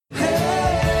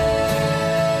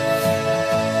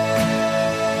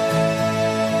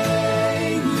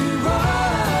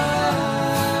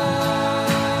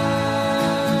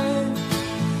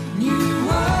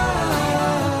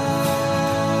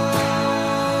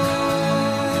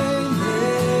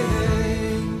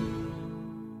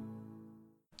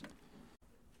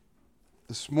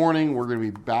This morning we're going to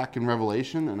be back in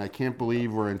Revelation, and I can't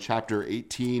believe we're in chapter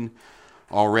 18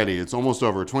 already. It's almost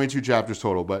over, 22 chapters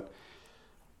total. But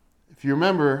if you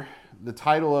remember, the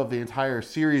title of the entire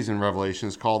series in Revelation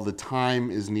is called The Time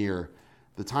is Near.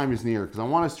 The time is near, because I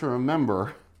want us to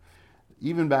remember,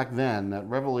 even back then, that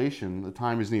Revelation, the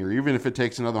time is near. Even if it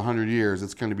takes another 100 years,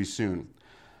 it's going to be soon.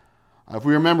 If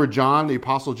we remember, John, the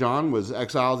Apostle John, was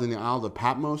exiled in the Isle of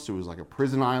Patmos. It was like a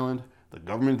prison island. The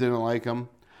government didn't like him.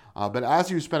 But as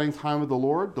he was spending time with the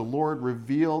Lord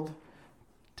revealed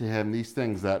to him these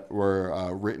things that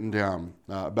were written down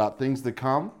about things to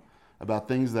come, about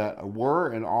things that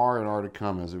were and are to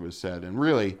come, as it was said. And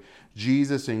really,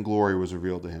 Jesus in glory was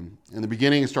revealed to him. In the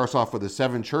beginning, it starts off with the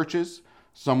 7 churches.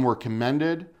 Some were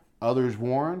commended, others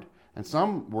warned, and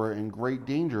some were in great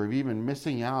danger of even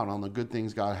missing out on the good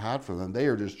things God had for them. They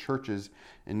are just churches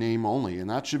in name only. And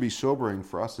that should be sobering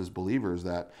for us as believers,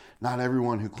 that not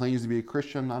everyone who claims to be a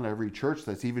Christian, not every church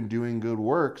that's even doing good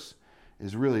works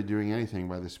is really doing anything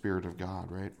by the Spirit of God,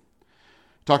 right?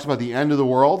 It talks about the end of the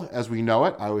world as we know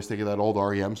it. I always think of that old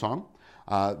REM song.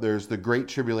 There's the Great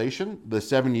Tribulation, the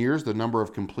 7 years, the number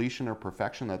of completion or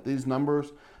perfection, that these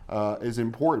numbers is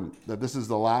important, that this is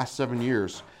the last 7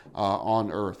 years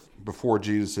on earth before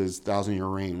Jesus' 1,000-year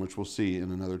reign, which we'll see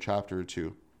in another chapter or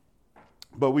two.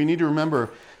 But we need to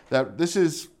remember that this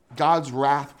is God's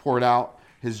wrath poured out,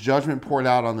 his judgment poured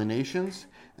out on the nations,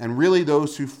 and really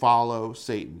those who follow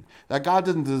Satan. That God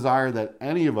doesn't desire that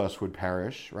any of us would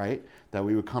perish, right? That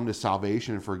we would come to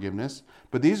salvation and forgiveness.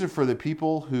 But these are for the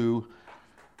people who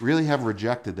really have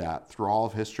rejected that through all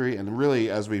of history, and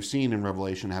really, as we've seen in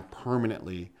Revelation, have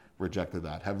permanently rejected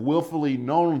that, have willfully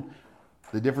known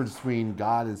the difference between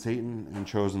God and Satan and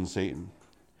chosen Satan.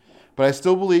 But I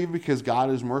still believe, because God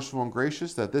is merciful and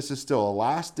gracious, that this is still a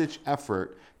last-ditch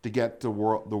effort to get the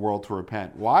world to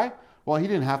repent. Why? Well, he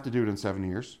didn't have to do it in 7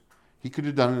 years. He could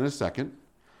have done it in a second.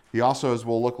 He also, as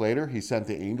we'll look later, he sent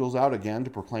the angels out again to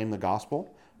proclaim the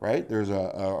gospel, right? There's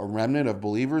a remnant of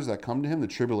believers that come to him, the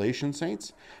tribulation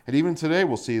saints. And even today,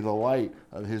 we'll see the light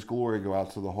of his glory go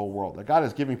out to the whole world. That God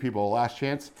is giving people a last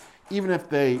chance, even if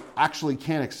they actually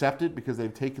can't accept it because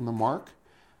they've taken the mark.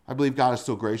 I believe God is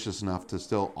still gracious enough to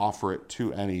still offer it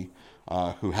to any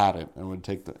who had it and would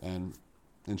take and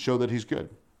show that he's good.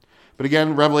 But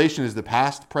again, Revelation is the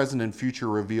past, present, and future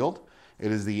revealed.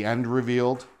 It is the end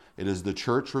revealed. It is the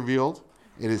church revealed.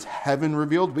 It is heaven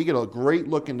revealed. We get a great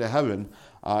look into heaven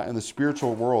and the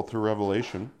spiritual world through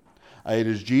Revelation. It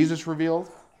is Jesus revealed.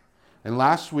 And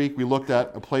last week we looked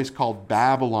at a place called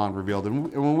Babylon revealed.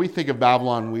 And when we think of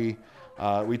Babylon, we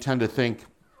tend to think,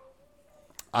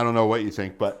 I don't know what you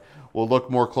think, but we'll look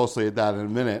more closely at that in a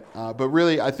minute. But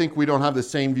really, I think we don't have the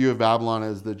same view of Babylon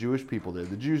as the Jewish people did.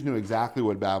 The Jews knew exactly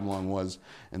what Babylon was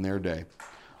in their day.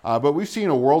 But we've seen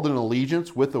a world in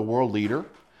allegiance with the world leader.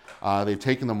 They've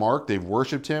taken the mark. They've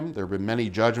worshipped him. There have been many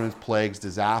judgments, plagues,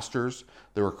 disasters.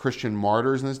 There were Christian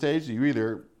martyrs in this days. You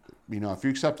either, if you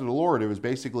accepted the Lord, it was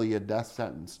basically a death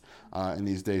sentence in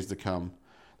these days to come.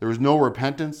 There was no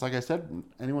repentance. Like I said,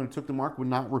 anyone who took the mark would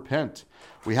not repent.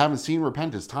 We haven't seen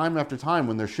repentance time after time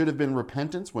when there should have been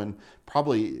repentance, when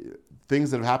probably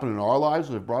things that have happened in our lives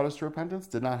that have brought us to repentance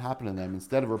did not happen in them.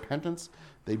 Instead of repentance,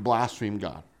 they blasphemed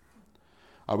God.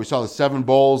 We saw the 7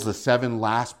 bowls, the 7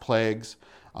 last plagues.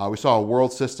 We saw a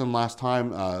world system last time,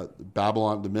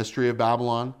 Babylon, the mystery of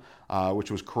Babylon,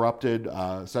 which was corrupted,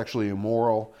 sexually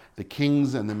immoral. The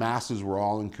kings and the masses were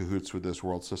all in cahoots with this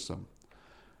world system.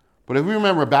 But if we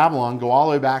remember Babylon, go all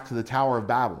the way back to the Tower of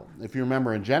Babel. If you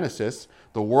remember in Genesis,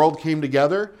 the world came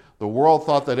together. The world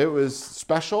thought that it was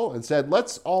special and said,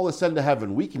 let's all ascend to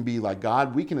heaven. We can be like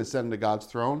God. We can ascend to God's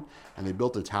throne. And they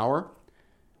built a tower.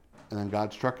 And then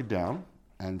God struck it down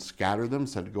and scattered them,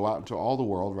 said to go out into all the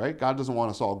world, right? God doesn't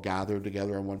want us all gathered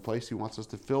together in one place. He wants us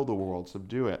to fill the world,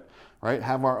 subdue it, right?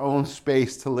 Have our own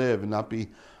space to live and not be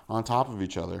on top of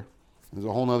each other. There's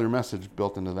a whole other message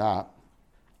built into that.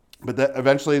 But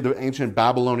eventually the ancient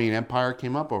Babylonian Empire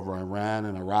came up over Iran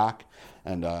and Iraq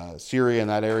and Syria and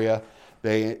that area.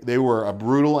 They were a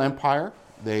brutal empire.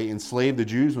 They enslaved the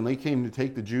Jews. When they came to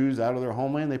take the Jews out of their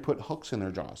homeland, they put hooks in their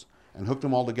jaws and hooked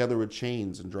them all together with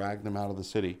chains and dragged them out of the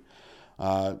city.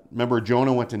 Remember,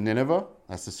 Jonah went to Nineveh.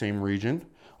 That's the same region.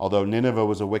 Although Nineveh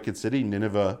was a wicked city,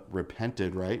 Nineveh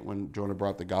repented, right, when Jonah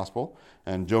brought the gospel.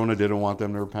 And Jonah didn't want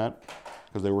them to repent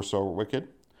because they were so wicked.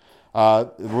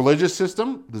 The religious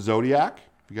system, the Zodiac.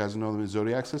 You guys know the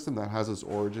Zodiac system? That has its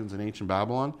origins in ancient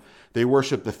Babylon. They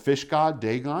worship the fish god,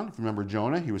 Dagon. If you remember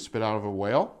Jonah, he was spit out of a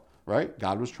whale, right?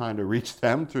 God was trying to reach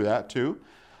them through that too.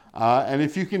 And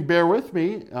if you can bear with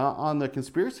me on the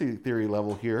conspiracy theory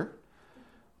level here,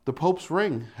 the Pope's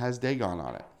ring has Dagon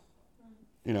on it.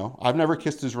 I've never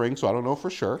kissed his ring, so I don't know for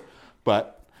sure,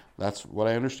 but that's what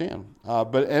I understand.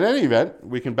 But in any event,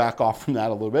 we can back off from that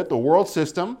a little bit. The world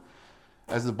system,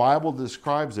 as the Bible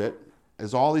describes it,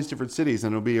 is all these different cities,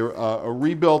 and it'll be a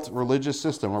rebuilt religious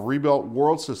system, a rebuilt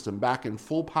world system back in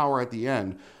full power at the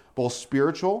end, both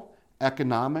spiritual,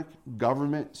 economic,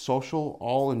 government, social,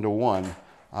 all into one.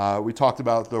 We talked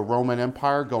about the Roman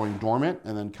Empire going dormant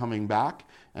and then coming back,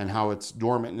 and how it's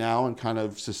dormant now and kind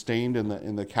of sustained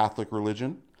in the Catholic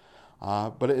religion.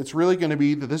 But it's really going to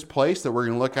be that this place that we're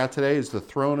going to look at today is the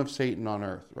throne of Satan on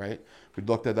earth, right? We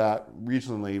looked at that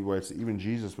recently, where even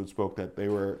Jesus would spoke that they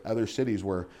were other cities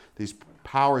where these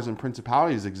powers and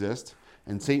principalities exist,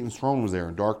 and Satan's throne was there,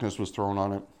 and darkness was thrown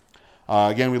on it.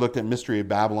 Again, we looked at Mystery of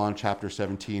Babylon, chapter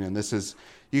 17, and this is,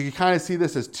 you can kind of see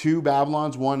this as two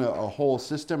Babylons, one a whole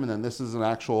system, and then this is an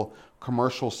actual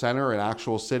commercial center, an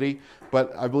actual city.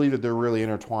 But I believe that they're really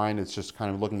intertwined. It's just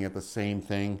kind of looking at the same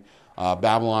thing.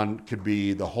 Babylon could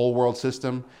be the whole world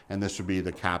system, and this would be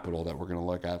the capital that we're going to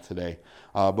look at today.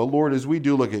 But Lord, as we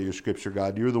do look at your scripture,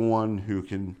 God, you're the one who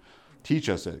can teach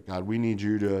us it. God, we need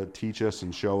you to teach us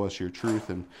and show us your truth.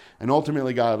 And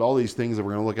ultimately, God, all these things that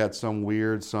we're going to look at, some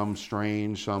weird, some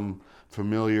strange, some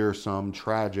familiar, some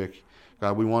tragic,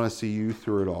 God, we want to see you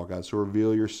through it all, God. So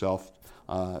reveal yourself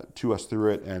to us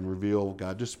through it, and reveal,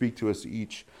 God, just speak to us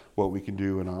each what we can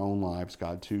do in our own lives,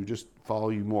 God, to just follow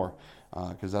you more.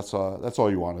 Because that's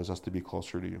all you want, is us to be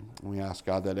closer to you. And we ask,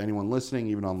 God, that anyone listening,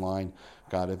 even online,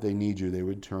 God, if they need you, they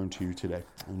would turn to you today.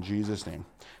 In Jesus' name,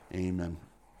 amen.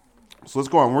 So let's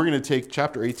go on. We're going to take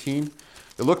chapter 18.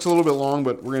 It looks a little bit long,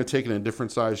 but we're going to take it in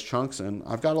different sized chunks. And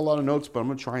I've got a lot of notes, but I'm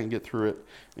going to try and get through it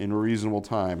in a reasonable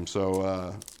time.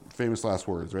 So famous last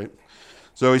words, right?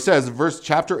 So he says,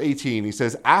 chapter 18, he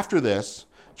says, after this,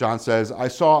 John says, I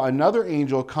saw another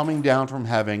angel coming down from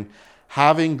heaven,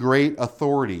 having great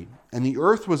authority, and the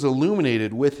earth was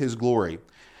illuminated with his glory.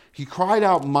 He cried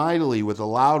out mightily with a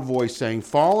loud voice, saying,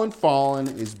 Fallen, fallen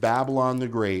is Babylon the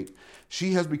Great.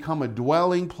 She has become a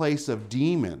dwelling place of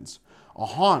demons, a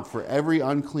haunt for every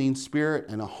unclean spirit,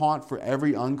 and a haunt for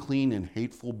every unclean and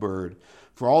hateful bird.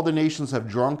 For all the nations have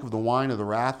drunk of the wine of the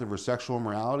wrath of her sexual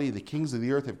immorality. The kings of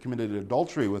the earth have committed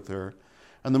adultery with her,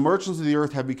 and the merchants of the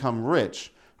earth have become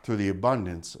rich through the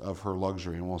abundance of her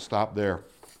luxury. And we'll stop there.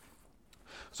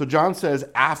 So John says,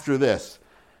 after this,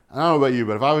 I don't know about you,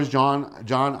 but if I was John,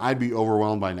 I'd be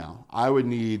overwhelmed by now. I would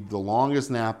need the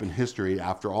longest nap in history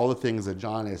after all the things that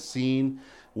John has seen,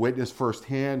 witnessed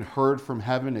firsthand, heard from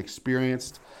heaven,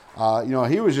 experienced.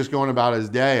 He was just going about his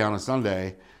day on a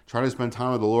Sunday, trying to spend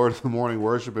time with the Lord in the morning,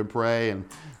 worship and pray, and,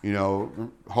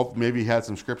 hope maybe he had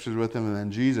some scriptures with him, and then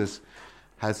Jesus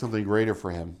had something greater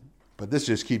for him. But this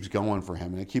just keeps going for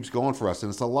him, and it keeps going for us, and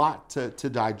it's a lot to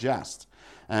digest.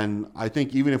 And I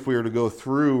think even if we were to go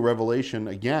through Revelation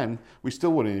again, we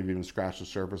still wouldn't even scratch the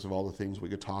surface of all the things we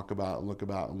could talk about and look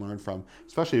about and learn from,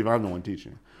 especially if I'm the one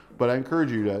teaching. But I encourage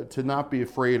you to not be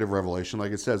afraid of Revelation.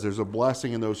 Like it says, there's a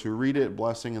blessing in those who read it,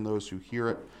 blessing in those who hear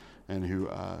it and who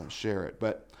share it.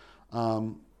 But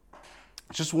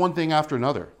it's just one thing after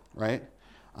another, right?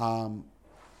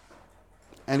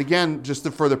 And again, just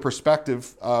for the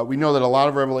perspective, we know that a lot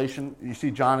of Revelation, you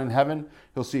see John in heaven,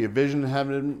 he'll see a vision in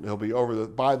heaven, he'll be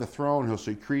by the throne, he'll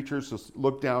see creatures, he'll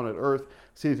look down at earth,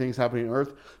 see things happening on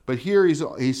earth. But here he's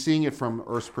seeing it from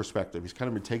earth's perspective. He's kind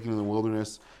of been taken in the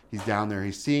wilderness, he's down there,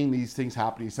 he's seeing these things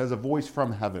happening. He says a voice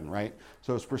from heaven, right?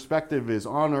 So his perspective is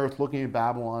on earth, looking at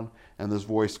Babylon, and this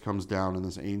voice comes down and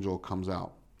this angel comes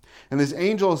out. And this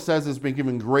angel says has been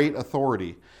given great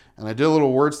authority. And I did a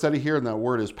little word study here, and that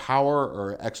word is power,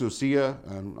 or exousia.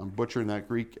 I'm butchering that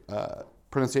Greek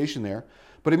pronunciation there.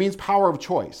 But it means power of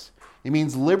choice. It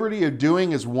means liberty of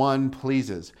doing as one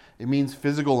pleases. It means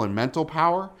physical and mental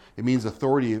power. It means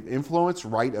authority of influence,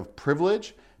 right of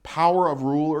privilege, power of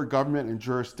rule or government and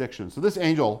jurisdiction. So this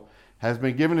angel has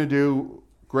been given to do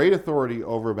great authority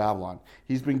over Babylon.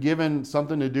 He's been given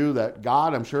something to do that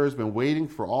God, I'm sure, has been waiting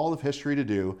for all of history to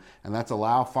do, and that's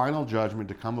allow final judgment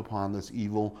to come upon this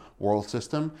evil world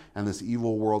system and this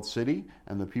evil world city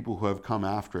and the people who have come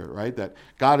after it, right? That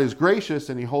God is gracious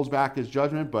and he holds back his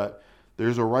judgment, but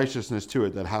there's a righteousness to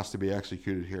it that has to be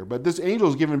executed here. But this angel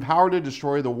is given power to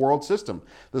destroy the world system.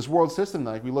 This world system,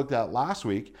 like we looked at last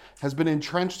week, has been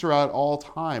entrenched throughout all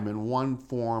time in one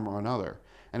form or another.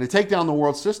 And to take down the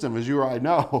world system, as you or I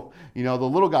know, the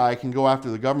little guy can go after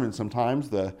the government sometimes.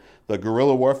 The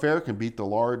guerrilla warfare can beat the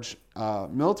large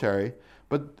military.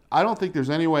 But I don't think there's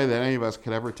any way that any of us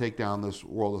could ever take down this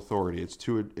world authority. It's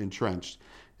too entrenched.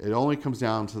 It only comes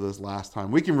down to this last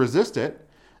time. We can resist it,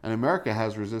 and America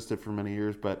has resisted for many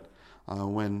years. But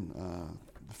when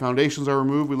the foundations are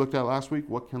removed, we looked at last week,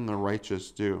 what can the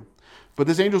righteous do? But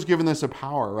this angel's given this a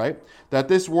power, right? That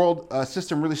this world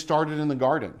system really started in the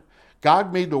garden.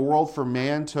 God made the world for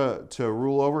man to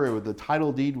rule over. The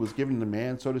title deed was given to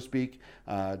man, so to speak,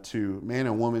 to man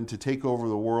and woman to take over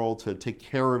the world, to take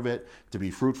care of it, to be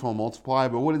fruitful and multiply.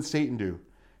 But what did Satan do?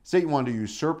 Satan wanted to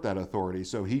usurp that authority.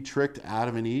 So he tricked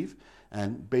Adam and Eve,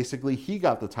 and basically he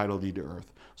got the title deed to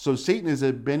earth. So Satan has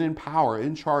been in power,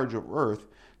 in charge of earth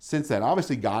since then.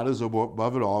 Obviously, God is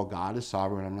above it all. God is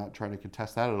sovereign. I'm not trying to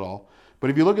contest that at all. But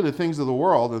if you look at the things of the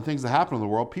world and things that happen in the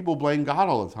world, people blame God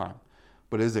all the time.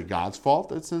 But is it God's fault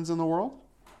that sin's in the world?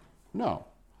 No.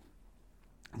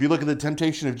 If you look at the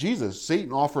temptation of Jesus,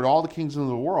 Satan offered all the kingdoms of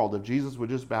the world if Jesus would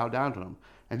just bow down to him.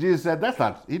 And Jesus said,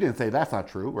 he didn't say that's not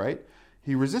true, right?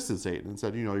 He resisted Satan and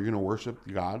said, you're going to worship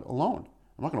God alone.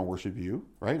 I'm not going to worship you,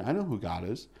 right? I know who God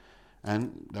is.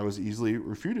 And that was easily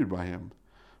refuted by him.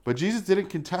 But Jesus didn't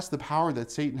contest the power that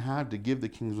Satan had to give the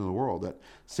kingdoms of the world. That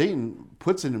Satan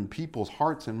puts it in people's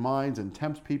hearts and minds and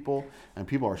tempts people, and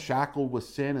people are shackled with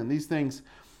sin. And these things,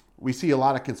 we see a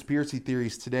lot of conspiracy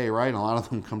theories today, right? And a lot of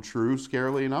them come true,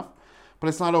 scarily enough. But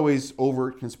it's not always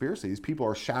overt conspiracies. People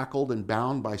are shackled and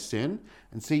bound by sin,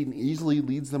 and Satan easily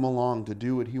leads them along to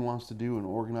do what he wants to do and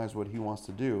organize what he wants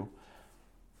to do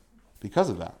because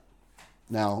of that.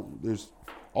 Now, there's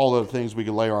all other things we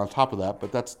could layer on top of that,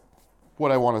 but that's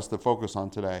what I want us to focus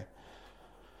on today.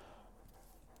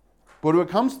 But what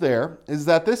comes there is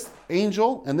that this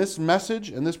angel and this message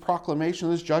and this proclamation,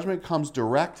 this judgment comes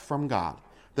direct from God.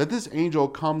 That this angel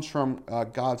comes from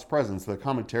God's presence. The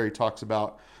commentary talks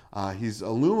about he's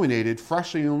illuminated,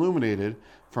 freshly illuminated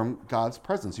from God's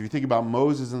presence. If you think about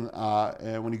Moses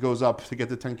and when he goes up to get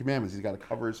the Ten Commandments, he's got to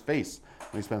cover his face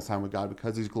when he spends time with God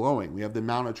because he's glowing. We have the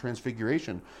Mount of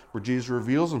Transfiguration where Jesus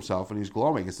reveals himself and he's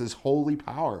glowing. It's this holy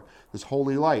power, this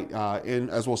holy light. And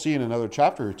as we'll see in another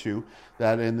chapter or two,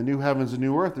 that in the new heavens and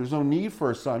new earth, there's no need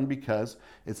for a sun because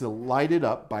it's lighted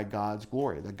up by God's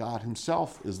glory. That God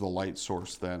himself is the light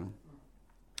source then.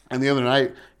 And the other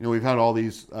night, we've had all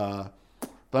these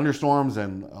thunderstorms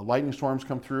and lightning storms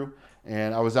come through.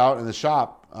 And I was out in the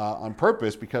shop on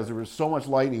purpose because there was so much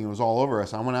lightning. It was all over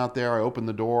us. I went out there. I opened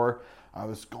the door. I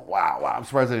was going, wow. I'm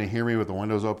surprised they didn't hear me with the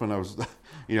windows open. I was,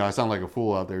 I sound like a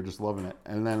fool out there just loving it.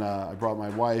 And then I brought my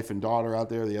wife and daughter out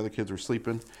there. The other kids were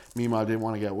sleeping. Mima didn't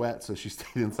want to get wet, so she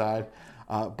stayed inside.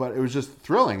 But it was just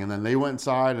thrilling. And then they went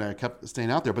inside, and I kept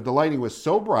staying out there. But the lightning was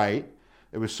so bright.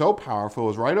 It was so powerful. It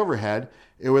was right overhead.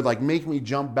 It would make me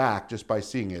jump back just by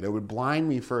seeing it. It would blind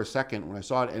me for a second when I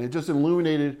saw it. And it just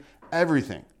illuminated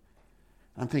everything.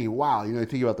 I'm thinking, wow, you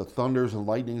think about the thunders and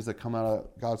lightnings that come out of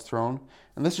God's throne.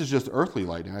 And this is just earthly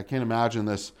lightning. I can't imagine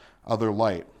this other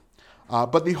light.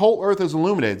 But the whole earth is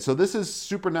illuminated. So this is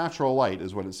supernatural light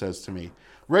is what it says to me.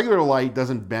 Regular light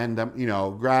doesn't bend,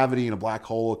 gravity in a black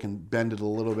hole can bend it a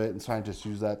little bit. And scientists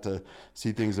use that to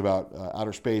see things about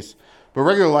outer space. But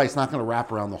regular light's not going to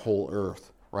wrap around the whole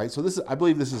earth, right? So I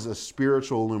believe this is a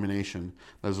spiritual illumination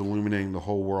that is illuminating the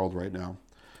whole world right now.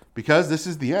 Because this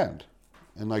is the end.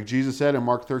 And like Jesus said in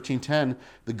Mark 13:10,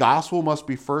 the gospel must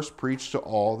be first preached to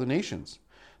all the nations.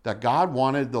 That God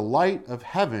wanted the light of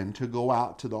heaven to go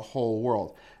out to the whole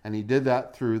world. And he did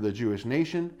that through the Jewish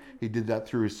nation. He did that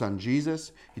through his son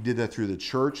Jesus. He did that through the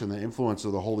church and the influence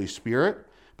of the Holy Spirit.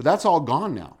 But that's all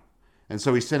gone now. And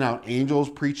so he sent out angels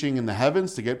preaching in the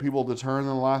heavens to get people to turn in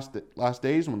the last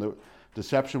days when the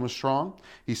deception was strong.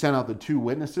 He sent out the two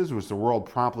witnesses, which the world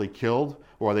promptly killed,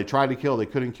 or they tried to kill, they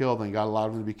couldn't kill, then God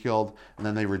allowed them to be killed, and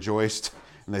then they rejoiced,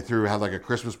 and they had a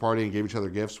Christmas party and gave each other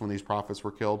gifts when these prophets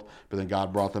were killed, but then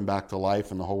God brought them back to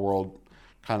life, and the whole world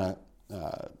kind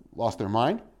of lost their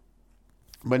mind.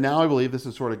 But now I believe this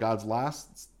is sort of God's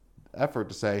last effort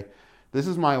to say, this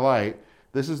is my light,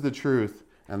 this is the truth,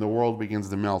 and the world begins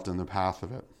to melt in the path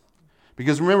of it.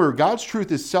 Because remember, God's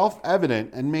truth is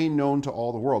self-evident and made known to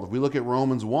all the world. If we look at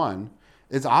Romans 1,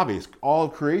 it's obvious. All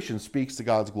of creation speaks to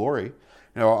God's glory.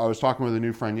 I was talking with a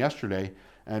new friend yesterday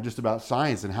just about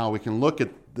science and how we can look at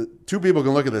two people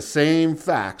can look at the same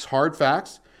facts, hard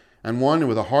facts, and one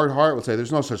with a hard heart will say,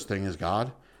 there's no such thing as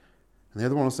God. And the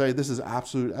other one will say, this is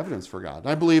absolute evidence for God.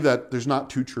 And I believe that there's not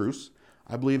two truths.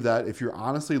 I believe that if you're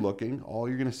honestly looking, all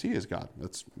you're going to see is God.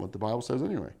 That's what the Bible says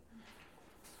anyway.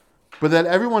 But that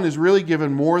everyone is really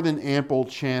given more than ample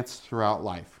chance throughout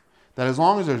life. That as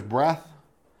long as there's breath,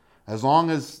 as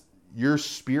long as your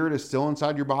spirit is still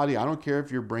inside your body, I don't care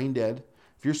if you're brain dead,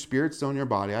 if your spirit's still in your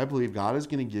body, I believe God is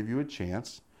going to give you a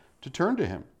chance to turn to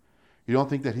him. You don't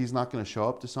think that he's not going to show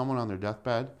up to someone on their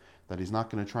deathbed, that he's not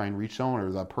going to try and reach someone,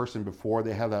 or that person before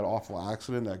they have that awful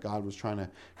accident, that God was trying to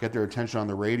get their attention on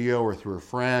the radio or through a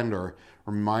friend, or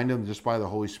remind them just by the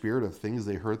Holy Spirit of things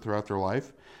they heard throughout their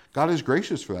life. God is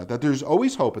gracious for that, that there's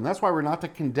always hope. And that's why we're not to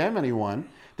condemn anyone.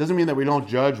 It doesn't mean that we don't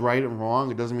judge right and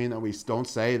wrong. It doesn't mean that we don't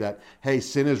say that, hey,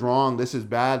 sin is wrong, this is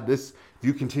bad, if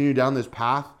you continue down this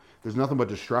path, there's nothing but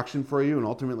destruction for you and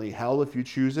ultimately hell if you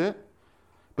choose it.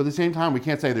 But at the same time, we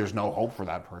can't say there's no hope for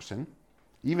that person.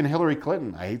 Even Hillary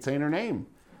Clinton, I hate saying her name,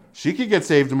 she could get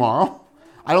saved tomorrow.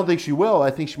 I don't think she will. I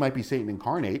think she might be Satan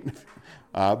incarnate.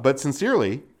 But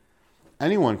sincerely,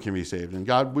 anyone can be saved. And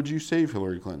God, would you save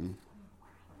Hillary Clinton?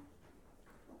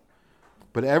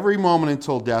 But every moment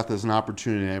until death is an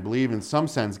opportunity. And I believe in some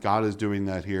sense God is doing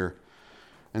that here.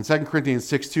 And 2 Corinthians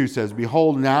 6:2 says,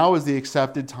 behold, now is the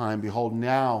accepted time. Behold,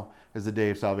 now is the day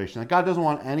of salvation. Now, God doesn't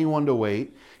want anyone to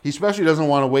wait. He especially doesn't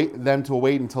want them to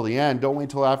wait until the end. Don't wait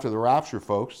until after the rapture,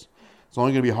 folks. It's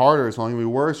only going to be harder. It's only going to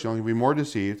be worse. You're only going to be more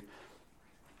deceived.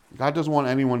 God doesn't want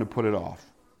anyone to put it off.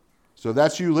 So if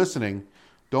that's you listening,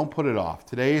 don't put it off.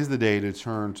 Today is the day to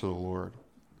turn to the Lord.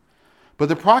 But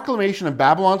the proclamation of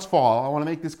Babylon's fall, I want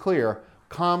to make this clear,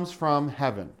 comes from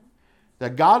heaven.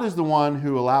 That God is the one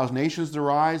who allows nations to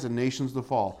rise and nations to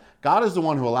fall. God is the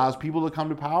one who allows people to come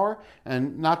to power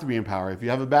and not to be in power. If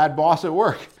you have a bad boss at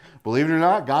work, believe it or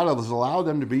not, God has allowed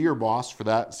them to be your boss for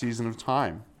that season of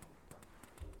time.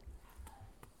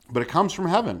 But it comes from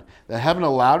heaven. That heaven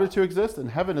allowed it to exist,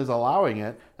 and heaven is allowing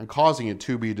it and causing it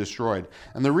to be destroyed.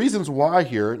 And the reasons why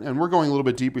here, and we're going a little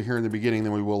bit deeper here in the beginning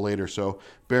than we will later, so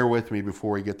bear with me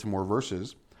before we get to more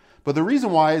verses. But the reason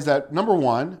why is that, number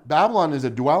one, Babylon is a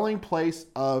dwelling place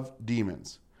of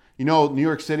demons. You know, New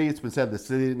York City, it's been said the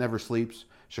city that never sleeps.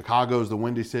 Chicago is the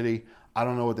windy city. I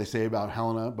don't know what they say about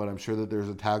Helena, but I'm sure that there's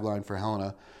a tagline for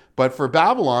Helena. But for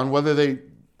Babylon, whether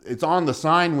it's on the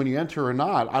sign when you enter or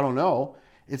not, I don't know.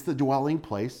 It's the dwelling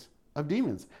place of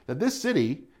demons. That this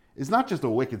city is not just a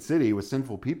wicked city with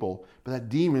sinful people, but that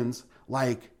demons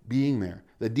like being there.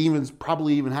 That demons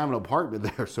probably even have an apartment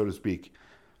there, so to speak.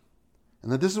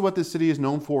 And that this is what this city is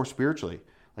known for spiritually.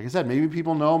 Like I said, maybe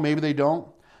people know, maybe they don't.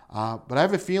 But I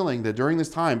have a feeling that during this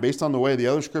time, based on the way the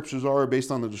other scriptures are,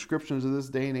 based on the descriptions of this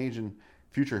day and age and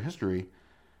future history,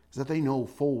 is that they know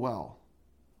full well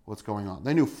what's going on.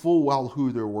 They knew full well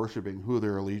who they're worshiping, who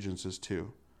their allegiance is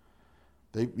to.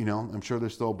 I'm sure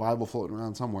there's still a Bible floating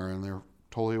around somewhere, and they're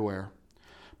totally aware.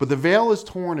 But the veil is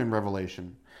torn in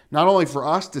Revelation, not only for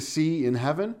us to see in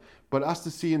heaven, but us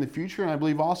to see in the future. And I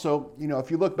believe also,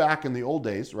 if you look back in the old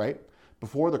days, right,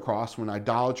 before the cross, when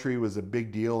idolatry was a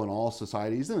big deal in all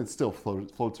societies, and it still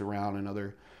floats around in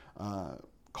other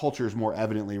cultures more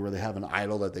evidently, where they have an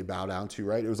idol that they bow down to,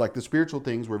 right? It was like the spiritual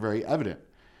things were very evident.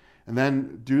 And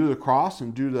then due to the cross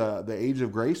and due to the age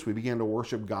of grace, we began to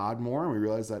worship God more. And we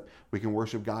realized that we can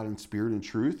worship God in spirit and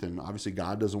truth. And obviously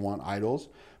God doesn't want idols.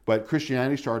 But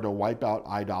Christianity started to wipe out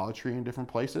idolatry in different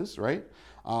places, right?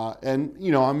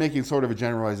 I'm making sort of a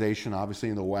generalization, obviously,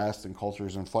 in the West and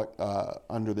cultures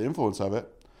under the influence of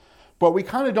it. But we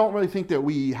kind of don't really think that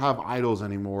we have idols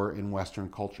anymore in Western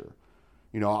culture.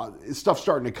 Stuff's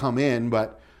starting to come in,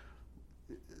 but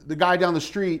the guy down the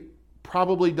street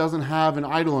probably doesn't have an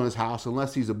idol in his house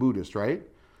unless he's a Buddhist, right?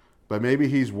 But maybe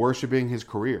he's worshiping his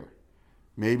career.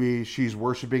 Maybe she's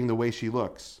worshiping the way she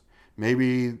looks.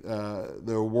 Maybe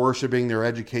they're worshiping their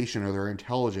education or their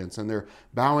intelligence, and they're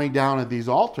bowing down at these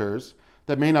altars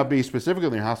that may not be specifically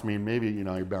in your house. I mean, maybe,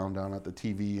 you're bowing down at the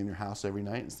TV in your house every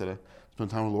night instead of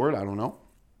spending time with the Lord. I don't know.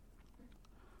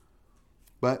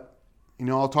 But,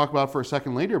 I'll talk about it for a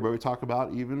second later, but we talk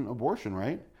about even abortion,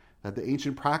 right? That the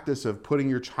ancient practice of putting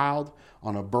your child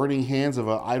on a burning hands of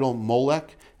an idol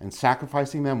Molech and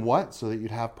sacrificing them, what? So that you'd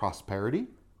have prosperity?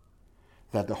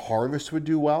 That the harvest would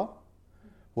do well?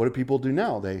 What do people do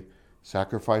now? They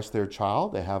sacrifice their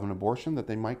child, they have an abortion, that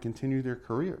they might continue their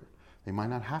career. They might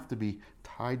not have to be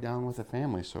tied down with a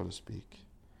family, so to speak.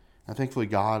 And thankfully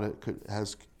God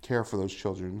has care for those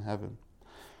children in heaven.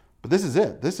 But this is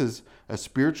it. This is a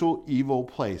spiritual evil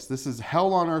place. This is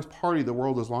hell on earth party the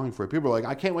world is longing for. People are like,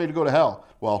 I can't wait to go to hell.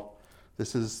 Well,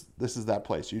 this is that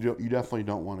place. You definitely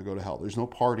don't want to go to hell. There's no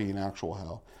party in actual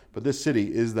hell. But this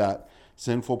city is that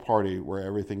sinful party where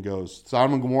everything goes.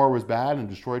 Sodom and Gomorrah was bad and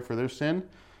destroyed for their sin,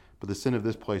 but the sin of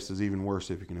this place is even worse,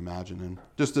 if you can imagine. And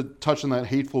just to touch on that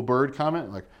hateful bird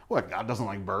comment, like, what, God doesn't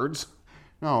like birds?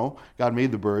 No, God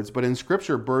made the birds. But in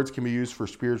Scripture, birds can be used for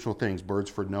spiritual things. Birds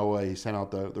for Noah, he sent out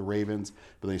the ravens,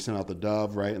 but then he sent out the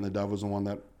dove, right? And the dove was the one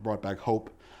that brought back hope.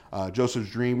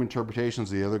 Joseph's dream interpretations,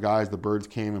 the other guys, the birds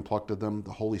came and plucked at them.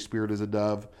 The Holy Spirit is a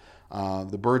dove.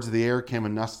 The birds of the air came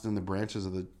and nested in the branches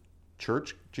of the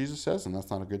church, Jesus says, and that's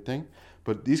not a good thing.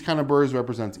 But these kind of birds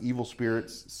represents evil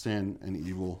spirits, sin, and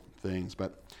evil things.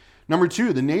 But number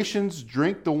 2, the nations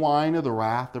drink the wine of the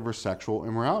wrath of her sexual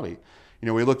immorality.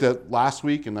 We looked at last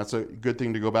week, and that's a good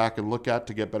thing to go back and look at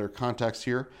to get better context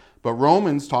here. But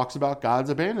Romans talks about God's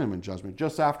abandonment judgment.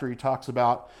 Just after he talks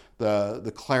about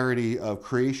the clarity of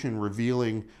creation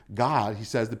revealing God, he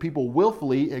says the people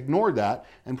willfully ignored that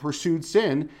and pursued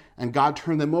sin, and God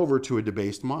turned them over to a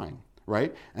debased mind,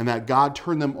 right? And that God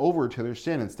turned them over to their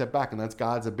sin and stepped back, and that's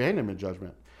God's abandonment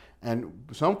judgment. And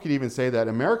some could even say that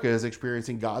America is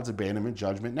experiencing God's abandonment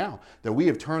judgment now, that we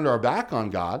have turned our back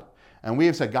on God, and we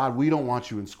have said, God, we don't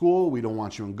want you in school, we don't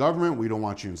want you in government, we don't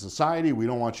want you in society, we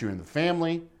don't want you in the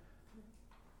family.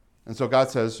 And so God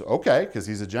says, okay, because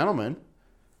he's a gentleman.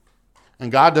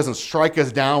 And God doesn't strike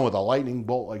us down with a lightning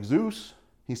bolt like Zeus.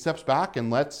 He steps back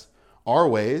and lets our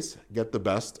ways get the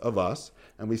best of us.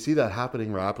 And we see that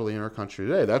happening rapidly in our country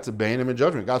today. That's abandonment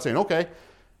judgment. God's saying, okay,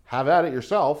 have at it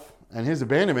yourself. And his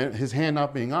abandonment, his hand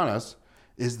not being on us,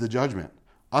 is the judgment.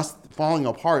 Us falling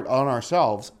apart on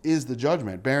ourselves is the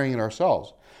judgment, bearing it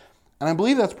ourselves. And I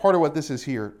believe that's part of what this is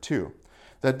here too.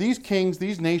 That these kings,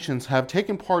 these nations have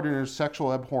taken part in their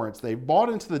sexual abhorrence. They've bought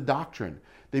into the doctrine.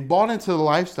 They bought into the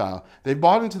lifestyle. They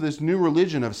bought into this new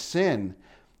religion of sin.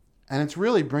 And it's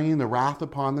really bringing the wrath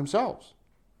upon themselves.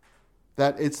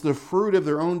 That it's the fruit of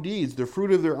their own deeds, the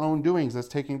fruit of their own doings that's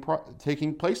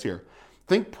taking place here.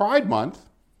 Think Pride Month,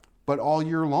 but all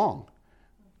year long.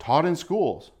 Taught in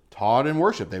schools. Taught in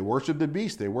worship. They worship the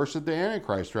beast. They worship the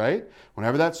Antichrist, right?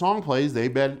 Whenever that song plays, they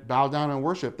bow down and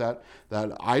worship that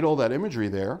idol, that imagery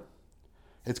there.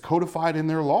 It's codified in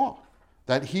their law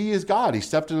that he is God. He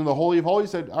stepped into the Holy of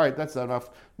Holies, said, all right, that's enough.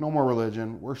 No more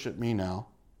religion. Worship me now.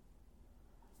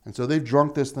 And so they've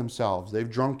drunk this themselves. They've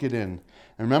drunk it in.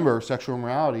 And remember, sexual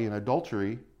immorality and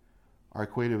adultery are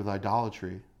equated with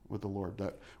idolatry with the Lord.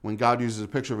 That when God uses a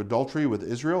picture of adultery with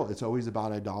Israel, it's always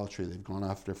about idolatry. They've gone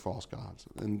after false gods.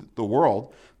 And the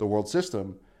world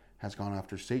system, has gone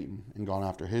after Satan and gone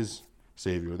after his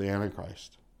savior, the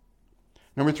Antichrist.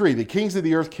 Number 3, the kings of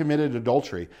the earth committed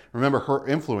adultery. Remember, her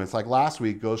influence, like last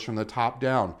week, goes from the top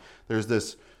down. There's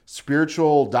this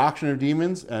spiritual doctrine of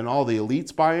demons, and all the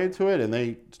elites buy into it, and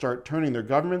they start turning their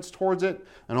governments towards it,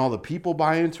 and all the people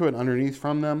buy into it underneath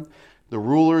from them. The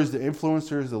rulers, the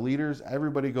influencers, the leaders,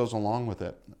 everybody goes along with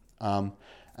it.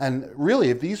 And really,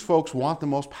 if these folks want the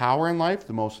most power in life,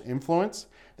 the most influence,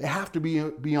 they have to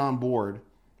be on board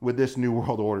with this new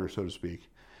world order, so to speak.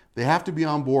 They have to be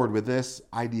on board with this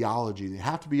ideology. They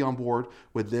have to be on board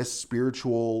with this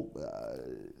spiritual,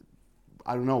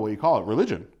 I don't know what you call it,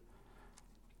 religion.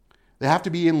 They have to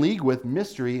be in league with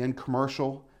mystery and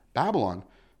commercial Babylon.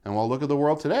 And well, look at the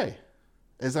world today.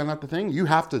 Is that not the thing? You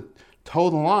have to toe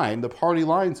the line, the party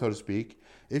line, so to speak,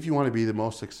 if you want to be the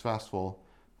most successful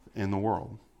in the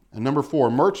world. And number 4,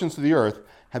 merchants of the earth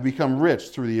have become rich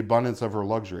through the abundance of her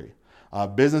luxury.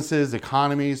 Businesses,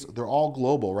 economies, they're all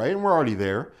global, right? And we're already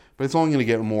there, but it's only going to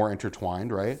get more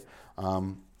intertwined, right?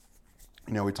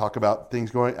 We talk about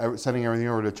things sending everything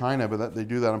over to China, but they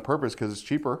do that on purpose because it's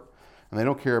cheaper, and they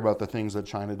don't care about the things that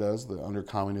China does under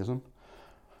communism.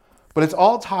 But it's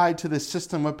all tied to this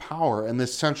system of power and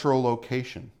this central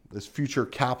location, this future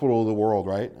capital of the world,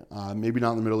 right? Maybe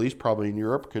not in the Middle East, probably in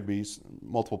Europe, could be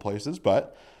multiple places.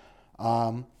 But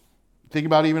think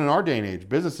about even in our day and age,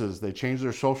 businesses, they change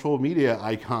their social media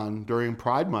icon during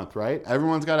Pride Month, right?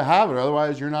 Everyone's got to have it,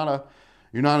 otherwise you're not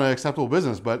an acceptable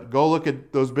business. But go look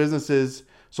at those businesses'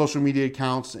 social media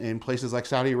accounts in places like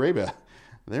Saudi Arabia.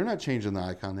 They're not changing the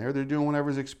icon there. They're doing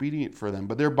whatever's expedient for them.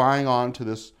 But they're buying on to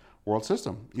this world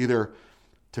system, either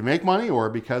to make money or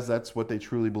because that's what they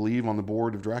truly believe on the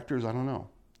board of directors. I don't know.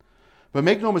 But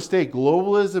make no mistake,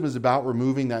 globalism is about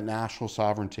removing that national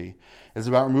sovereignty. It's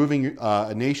about removing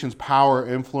a nation's power,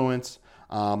 influence,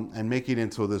 and making it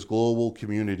into this global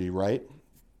community, right?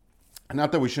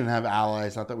 Not that we shouldn't have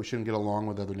allies, not that we shouldn't get along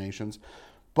with other nations,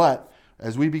 but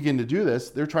as we begin to do this,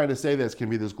 they're trying to say that it's going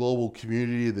to be this global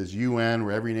community, this UN,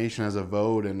 where every nation has a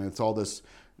vote, and it's all this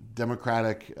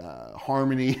democratic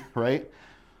harmony, right?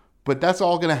 But that's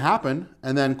all going to happen,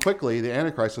 and then quickly, the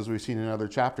Antichrist, as we've seen in other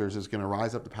chapters, is going to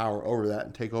rise up the power over that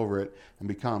and take over it and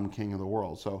become king of the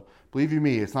world. So believe you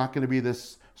me, it's not going to be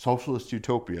this socialist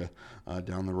utopia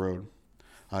down the road.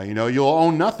 You'll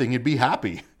own nothing and be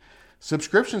happy.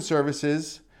 Subscription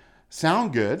services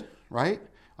sound good, right?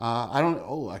 I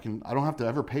don't have to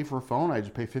ever pay for a phone. I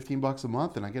just pay $15 a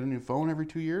month and I get a new phone every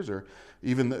 2 years. Or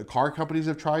even the car companies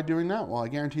have tried doing that. Well, I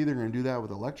guarantee they're going to do that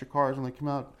with electric cars when they come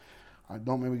out.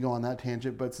 Don't maybe go on that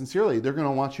tangent, but sincerely, they're going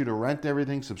to want you to rent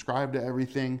everything, subscribe to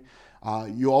everything.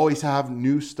 You always have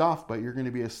new stuff, but you're going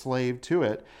to be a slave to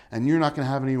it, and you're not going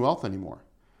to have any wealth anymore.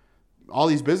 all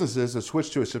these businesses have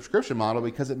switched to a subscription model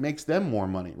because it makes them more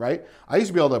money, right? I used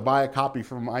to be able to buy a copy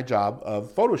from my job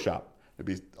of Photoshop. It'd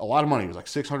be a lot of money. It was like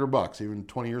 $600 even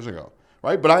 20 years ago,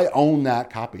 right? But I own that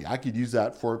copy. I could use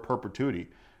that for perpetuity.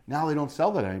 Now they don't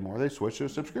sell that anymore. They switched to a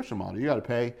subscription model. You got to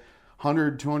pay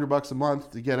 $100, $200 a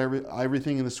month to get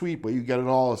everything in the suite, but you get it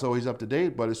all. It's always up to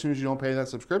date. But as soon as you don't pay that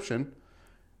subscription,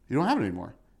 you don't have it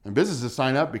anymore. And businesses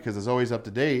sign up because it's always up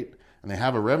to date and they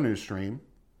have a revenue stream.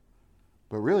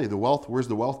 But really, where's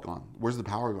the wealth gone? Where's the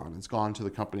power gone? It's gone to the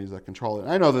companies that control it.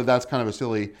 And I know that that's kind of a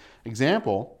silly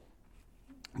example,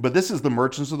 but this is the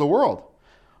merchants of the world.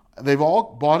 They've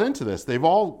all bought into this. They've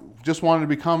all just wanted to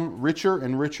become richer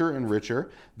and richer and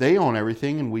richer. They own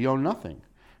everything and we own nothing.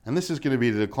 And this is going to be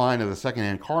the decline of the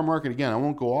secondhand car market. Again, I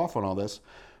won't go off on all this.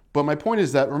 But my point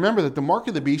is that remember that the mark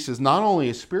of the beast is not only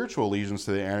a spiritual allegiance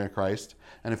to the Antichrist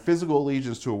and a physical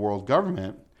allegiance to a world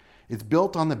government, it's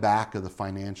built on the back of the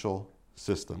financial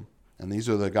system. And these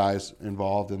are the guys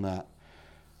involved in that.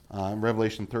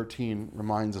 Revelation 13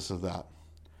 reminds us of that.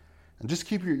 And just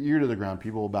keep your ear to the ground,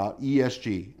 people, about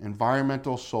ESG,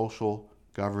 environmental social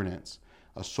governance,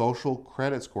 a social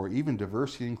credit score, even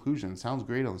diversity and inclusion. It sounds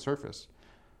great on the surface.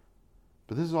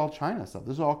 But this is all China stuff.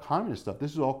 This is all communist stuff.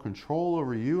 This is all control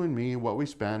over you and me, what we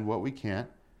spend, what we can't.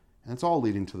 And it's all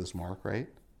leading to this mark, right?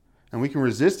 And we can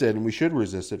resist it, and we should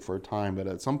resist it for a time. But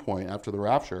at some point, after the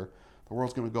rapture, the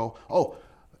world's going to go, oh,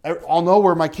 I'll know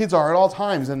where my kids are at all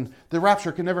times, and the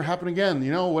rapture can never happen again.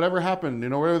 You know, whatever happened,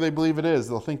 whatever they believe it is,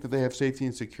 they'll think that they have safety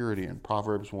and security, and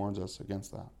Proverbs warns us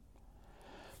against that.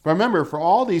 But remember, for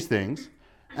all these things,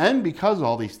 and because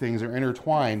all these things are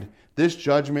intertwined, this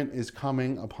judgment is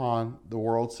coming upon the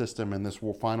world system and this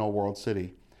final world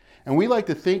city. And we like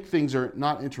to think things are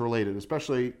not interrelated,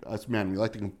 especially us men. We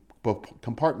like to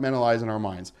compartmentalize in our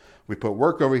minds. We put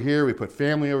work over here, we put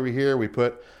family over here, we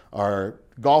put our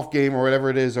golf game or whatever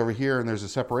it is over here, and there's a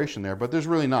separation there. But there's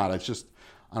really not. It's just,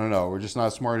 I don't know, we're just not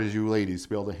as smart as you ladies to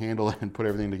be able to handle it and put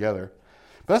everything together.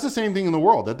 But that's the same thing in the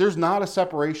world, that there's not a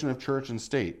separation of church and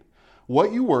state.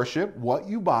 What you worship, what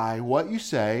you buy, what you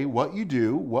say, what you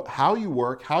do, how you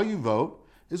work, how you vote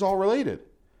is all related.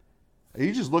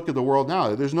 You just look at the world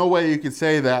now. There's no way you could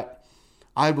say that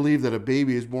I believe that a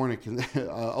baby is born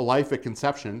a life at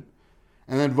conception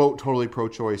and then vote totally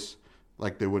pro-choice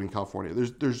like they would in California.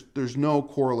 There's no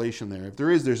correlation there. If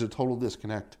there is, there's a total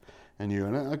disconnect in you.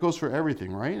 And that goes for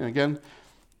everything, right? And again,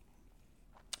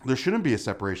 there shouldn't be a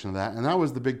separation of that. And that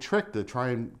was the big trick to try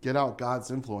and get out God's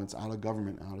influence out of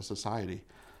government, out of society.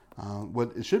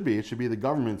 What it should be the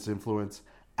government's influence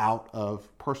out of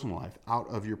personal life, out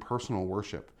of your personal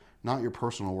worship, not your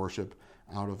personal worship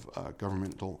out of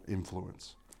governmental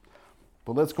influence.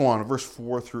 But let's go on. Verse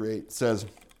 4 through 8 says,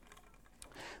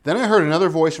 Then I heard another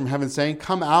voice from heaven saying,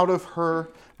 Come out of her,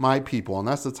 my people. And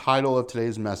that's the title of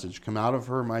today's message. Come out of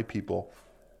her, my people.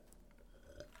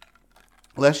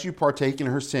 Lest you partake in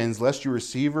her sins, lest you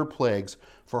receive her plagues.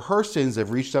 For her sins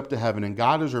have reached up to heaven, and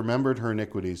God has remembered her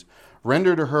iniquities.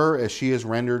 Render to her as she has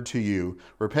rendered to you.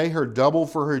 Repay her double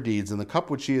for her deeds. And the cup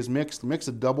which she has mixed, mix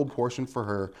a double portion for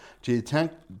her, to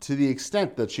the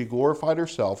extent that she glorified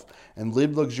herself and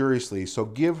lived luxuriously. So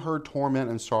give her torment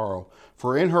and sorrow.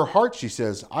 For in her heart she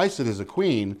says, I sit as a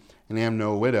queen, and am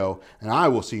no widow, and I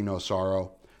will see no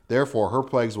sorrow. Therefore her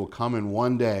plagues will come in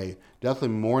one day, death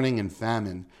and mourning and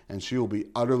famine, and she will be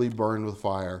utterly burned with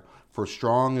fire. For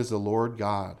strong is the Lord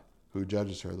God who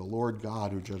judges her, the Lord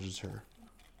God who judges her.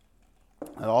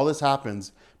 And all this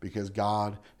happens because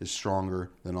God is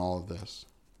stronger than all of this.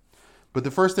 But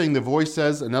the first thing the voice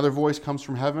says, another voice comes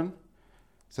from heaven. It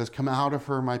says, come out of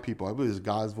her, my people. I believe it's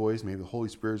God's voice, maybe the Holy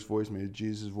Spirit's voice, maybe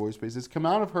Jesus' voice. But it says, come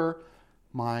out of her,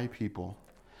 my people.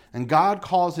 And God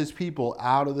calls his people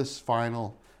out of this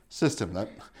final system. That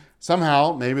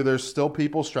somehow, maybe there's still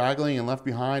people straggling and left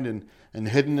behind and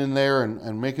hidden in there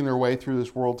and making their way through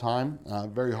this world time.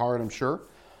 Very hard, I'm sure.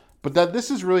 But that this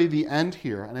is really the end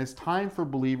here, and it's time for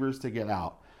believers to get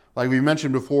out. Like we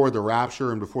mentioned before, the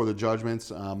rapture and before the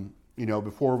judgments,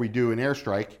 before we do an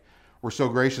airstrike, we're so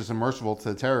gracious and merciful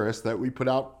to the terrorists that we put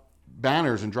out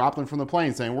banners and drop them from the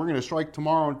plane saying, we're going to strike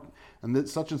tomorrow and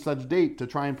such date to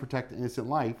try and protect innocent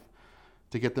life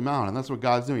to get them out. And that's what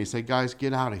God's doing. He said, guys,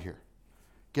 get out of here.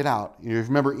 Get out. You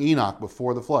remember Enoch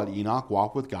before the flood. Enoch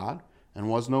walked with God and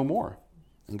was no more.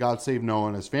 And God saved Noah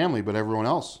and his family, but everyone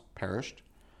else perished.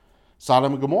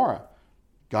 Sodom and Gomorrah.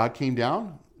 God came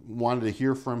down, wanted to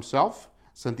hear for himself,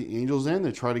 sent the angels in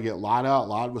to try to get Lot out.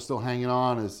 Lot was still hanging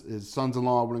on. His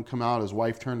sons-in-law wouldn't come out. His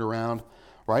wife turned around,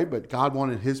 right? But God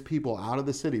wanted his people out of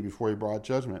the city before he brought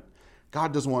judgment.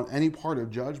 God doesn't want any part of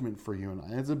judgment for you and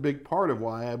I. It's a big part of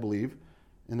why I believe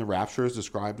in the rapture is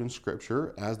described in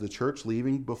Scripture as the church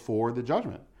leaving before the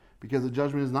judgment, because the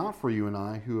judgment is not for you and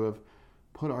I who have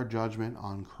put our judgment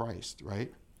on Christ,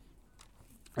 right?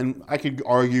 And I could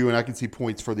argue and I could see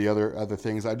points for the other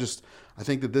things. I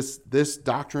think that this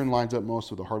doctrine lines up most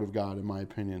with the heart of God, in my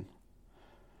opinion.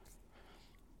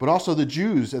 But also the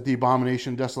Jews at the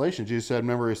abomination of desolation. Jesus said,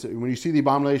 remember, when you see the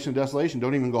abomination of desolation,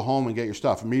 don't even go home and get your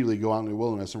stuff. Immediately go out in the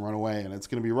wilderness and run away. And it's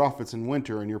going to be rough. It's in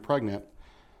winter and you're pregnant.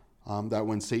 That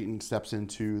when Satan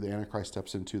the Antichrist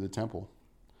steps into the temple.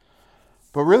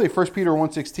 But really, 1 Peter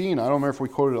 1:16, I don't remember if we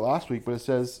quoted it last week, but it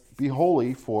says, be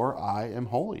holy, for I am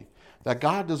holy. That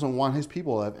God doesn't want his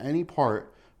people to have any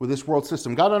part with this world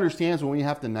system. God understands when we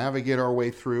have to navigate our way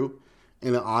through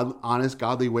in an honest,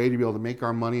 godly way to be able to make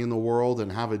our money in the world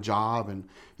and have a job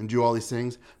and do all these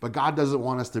things. But God doesn't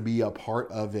want us to be a part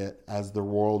of it as the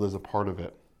world is a part of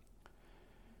it.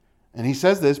 And he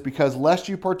says this because lest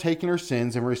you partake in her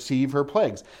sins and receive her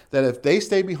plagues. That if they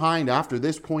stay behind after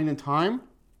this point in time,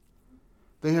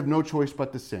 they have no choice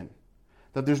but to sin.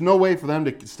 That there's no way for them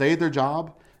to stay at their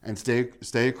job and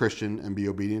stay a Christian and be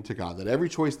obedient to God. That every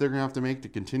choice they're going to have to make to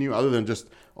continue, other than just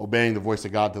obeying the voice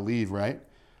of God to leave, right?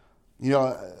 You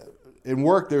know, in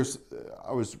work,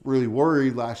 I was really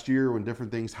worried last year when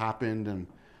different things happened and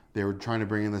they were trying to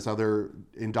bring in this other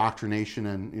indoctrination,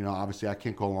 and, you know, obviously I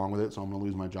can't go along with it, so I'm going to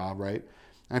lose my job, right?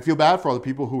 And I feel bad for all the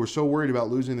people who were so worried about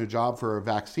losing their job for a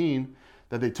vaccine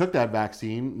that they took that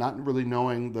vaccine, not really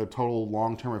knowing the total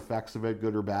long-term effects of it,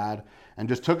 good or bad, and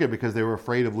just took it because they were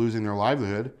afraid of losing their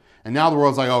livelihood. And now the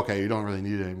world's like, okay, you don't really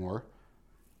need it anymore.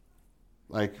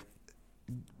 Like,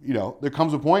 you know, there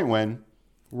comes a point when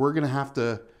we're going to have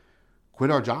to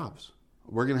quit our jobs.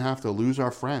 We're going to have to lose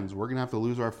our friends. We're going to have to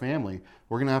lose our family.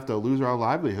 We're going to have to lose our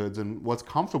livelihoods and what's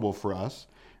comfortable for us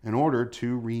in order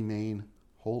to remain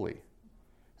holy.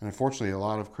 And unfortunately, a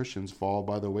lot of Christians fall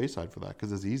by the wayside for that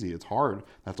because it's easy. It's hard.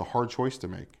 That's a hard choice to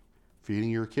make. Feeding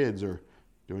your kids or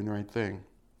doing the right thing.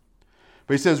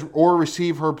 But he says, or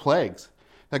receive her plagues.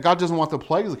 That God doesn't want the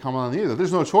plagues to come on either.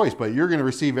 There's no choice, but you're going to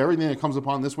receive everything that comes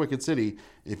upon this wicked city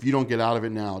if you don't get out of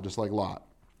it now, just like Lot.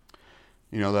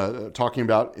 You know, talking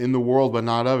about in the world, but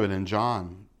not of it in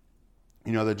John.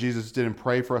 You know, that Jesus didn't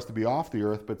pray for us to be off the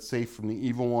earth, but safe from the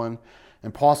evil one.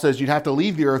 And Paul says you'd have to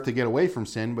leave the earth to get away from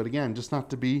sin, but again, just not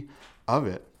to be of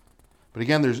it. But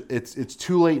again, it's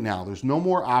too late now. There's no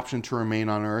more option to remain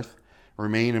on earth,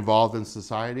 remain involved in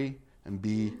society, and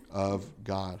be of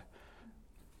God.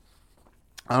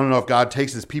 I don't know if God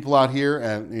takes his people out here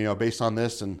and, you know, based on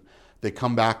this, and they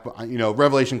come back, you know,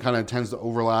 Revelation kind of tends to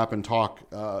overlap and talk,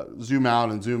 zoom out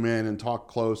and zoom in and talk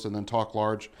close and then talk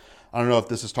large. I don't know if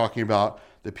this is talking about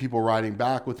the people riding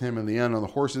back with him in the end on the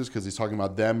horses, because he's talking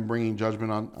about them bringing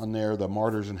judgment on there, the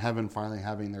martyrs in heaven finally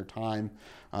having their time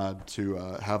to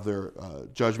have their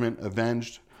judgment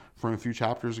avenged from a few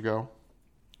chapters ago.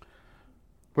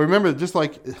 But remember, just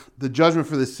like the judgment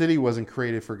for the city wasn't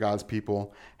created for God's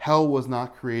people, hell was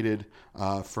not created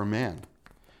for man.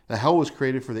 The hell was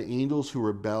created for the angels who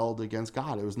rebelled against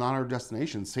God. It was not our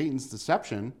destination. Satan's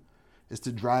deception is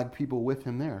to drag people with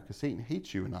him there, because Satan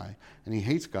hates you and I, and he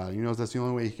hates God. He knows that's the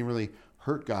only way he can really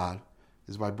hurt God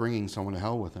is by bringing someone to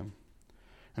hell with him.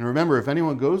 And remember, if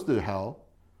anyone goes to hell,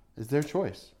 it's their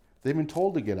choice. They've been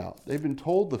told to get out. They've been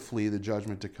told to flee the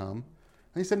judgment to come.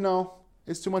 And he said, no,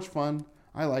 it's too much fun.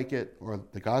 I like it, or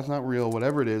the God's not real,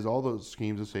 whatever it is, all those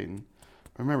schemes of Satan.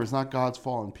 But remember, it's not God's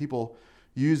fault, and people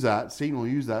use that, Satan will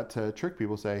use that to trick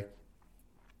people, say,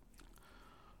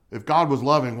 if God was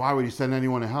loving, why would he send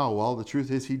anyone to hell? Well, the truth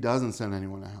is he doesn't send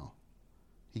anyone to hell.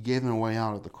 He gave them a way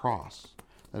out at the cross.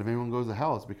 That if anyone goes to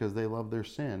hell, it's because they love their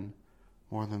sin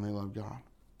more than they love God.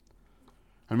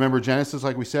 And remember Genesis,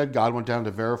 like we said, God went down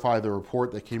to verify the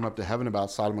report that came up to heaven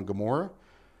about Sodom and Gomorrah.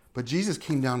 But Jesus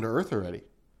came down to earth already.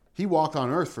 He walked on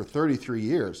earth for 33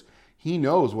 years. He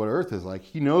knows what earth is like.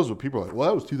 He knows what people are like. Well,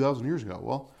 that was 2,000 years ago.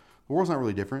 Well, the world's not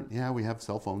really different. Yeah, we have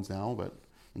cell phones now,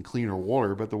 and cleaner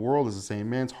water, but the world is the same.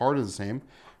 Man's heart is the same.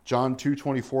 John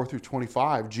 2:24 through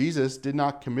 25, Jesus did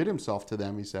not commit himself to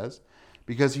them, he says,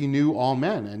 because he knew all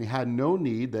men, and he had no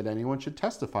need that anyone should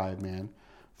testify of man,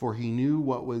 for he knew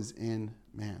what was in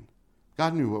man.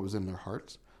 God knew what was in their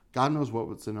hearts. God knows what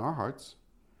was in our hearts,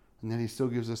 and then he still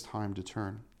gives us time to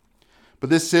turn. But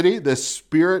this city, this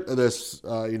spirit of this,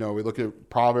 we look at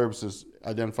Proverbs as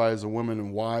identified as a woman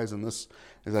and wise, and this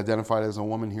is identified as a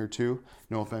woman here too.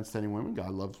 No offense to any women.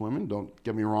 God loves women. Don't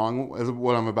get me wrong as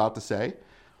what I'm about to say.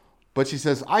 But she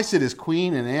says, I sit as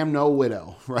queen and am no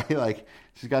widow, right? Like,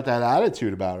 she's got that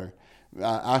attitude about her.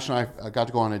 Ash and I got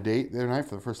to go on a date the other night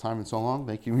for the first time in so long.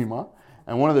 Thank you, Mima.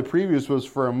 And one of the previews was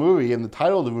for a movie, and the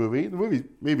title of the movie,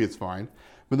 maybe it's fine,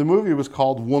 but the movie was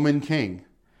called Woman King.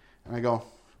 And I go,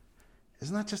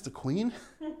 isn't that just a queen?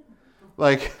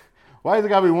 Like, why does it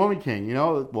got to be woman king? You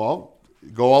know, well,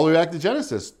 go all the way back to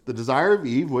Genesis. The desire of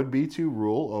Eve would be to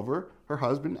rule over her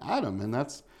husband, Adam. And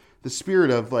that's the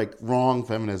spirit of like wrong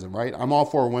feminism, right? I'm all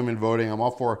for women voting. I'm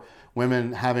all for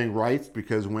women having rights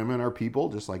because women are people,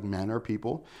 just like men are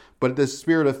people. But the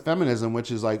spirit of feminism,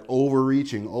 which is like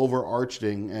overreaching,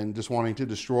 overarching, and just wanting to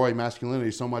destroy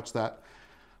masculinity so much that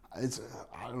it's,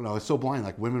 I don't know, it's so blind.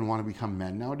 Like women want to become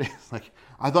men nowadays. Like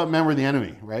I thought men were the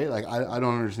enemy, right? Like I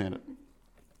don't understand it.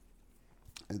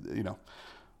 You know,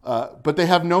 but they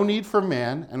have no need for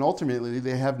man, and ultimately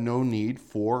they have no need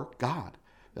for God.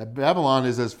 That Babylon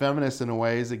is as feminist in a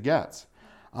way as it gets.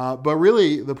 But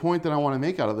really, the point that I want to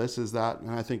make out of this is that,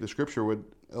 and I think the scripture would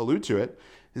allude to it,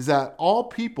 is that all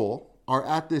people are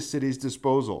at this city's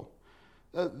disposal.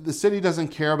 The city doesn't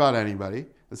care about anybody.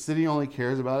 The city only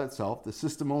cares about itself. The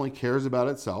system only cares about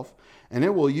itself. And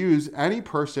it will use any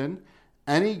person,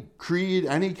 any creed,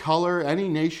 any color, any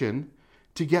nation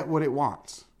to get what it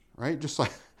wants, right? Just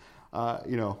like,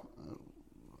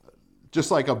 just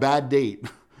like a bad date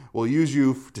will use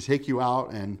you to take you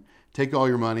out and take all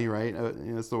your money, right?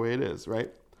 That's the way it is, right?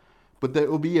 But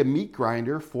that will be a meat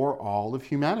grinder for all of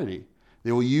humanity.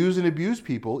 They will use and abuse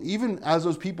people, even as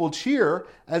those people cheer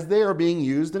as they are being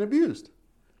used and abused.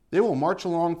 They will march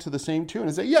along to the same tune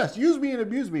and say, yes, use me and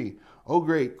abuse me. Oh,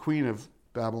 great queen of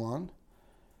Babylon.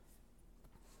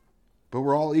 But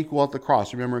we're all equal at the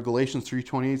cross. Remember, Galatians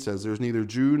 3:28 says, there's neither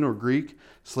Jew nor Greek,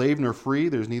 slave nor free.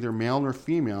 There's neither male nor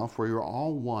female, for you're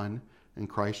all one in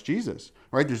Christ Jesus,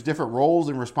 right? There's different roles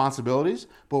and responsibilities,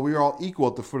 but we are all equal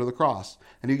at the foot of the cross.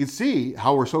 And you can see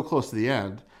how we're so close to the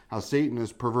end, how Satan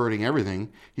is perverting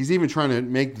everything. He's even trying to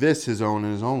make this his own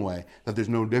in his own way, that there's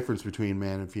no difference between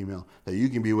man and female, that you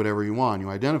can be whatever you want, you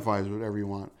identify as whatever you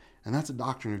want. And that's a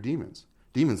doctrine of demons.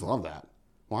 Demons love that.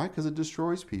 Why? Because it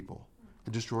destroys people.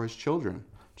 It destroys children.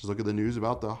 Just look at the news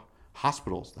about the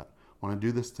hospitals that want to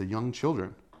do this to young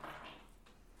children.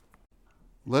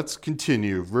 Let's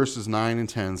continue. Verses 9 and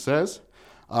 10 says,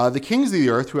 the kings of the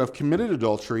earth who have committed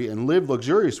adultery and lived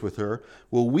luxurious with her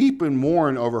will weep and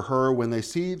mourn over her when they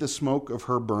see the smoke of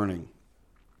her burning.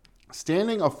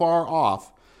 Standing afar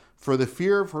off for the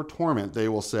fear of her torment, they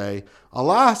will say,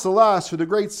 alas, alas, for the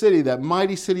great city, that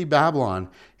mighty city Babylon.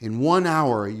 In 1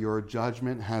 hour your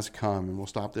judgment has come. And we'll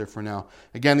stop there for now.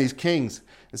 Again, these kings,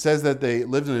 it says that they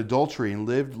lived in adultery and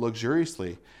lived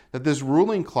luxuriously. That this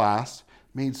ruling class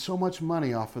made so much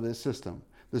money off of this system.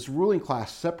 This ruling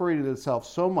class separated itself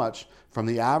so much from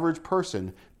the average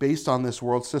person based on this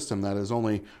world system that is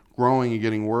only growing and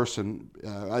getting worse. And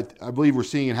I believe we're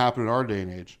seeing it happen in our day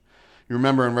and age. You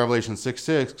remember in Revelation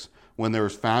 6:6, when there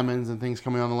was famines and things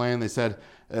coming on the land, they said,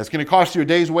 it's going to cost you a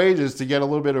day's wages to get a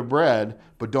little bit of bread,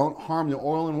 but don't harm the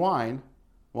oil and wine.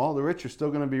 Well, the rich are still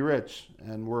going to be rich,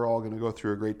 and we're all going to go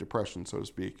through a Great Depression, so to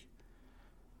speak.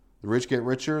 The rich get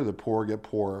richer, the poor get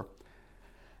poorer.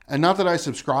 And not that I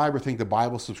subscribe or think the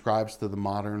Bible subscribes to the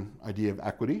modern idea of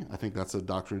equity. I think that's a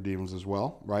doctrine of demons as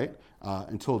well, right?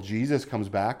 Until Jesus comes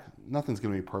back, nothing's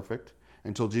going to be perfect.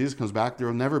 Until Jesus comes back, there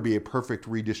will never be a perfect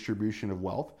redistribution of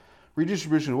wealth.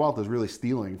 Redistribution of wealth is really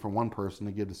stealing from one person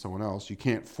to give to someone else. You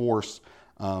can't force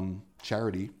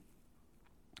charity.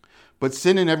 But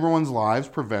sin in everyone's lives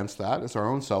prevents that. It's our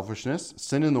own selfishness.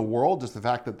 Sin in the world, just the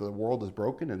fact that the world is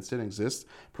broken and sin exists,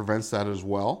 prevents that as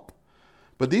well.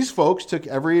 But these folks took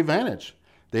every advantage.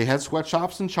 They had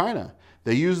sweatshops in China.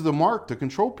 They used the mark to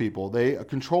control people. They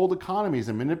controlled economies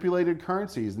and manipulated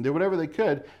currencies and did whatever they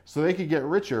could so they could get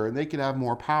richer and they could have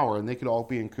more power and they could all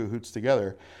be in cahoots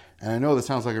together. And I know that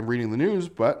sounds like I'm reading the news,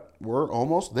 but we're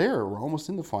almost there. We're almost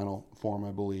in the final form,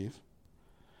 I believe.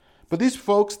 But these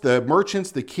folks, the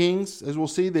merchants, the kings, as we'll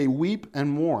see, they weep and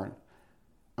mourn.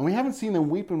 And we haven't seen them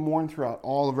weep and mourn throughout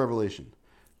all of Revelation.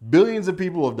 Billions of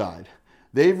people have died.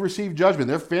 They've received judgment.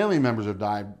 Their family members have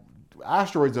died.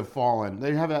 Asteroids have fallen.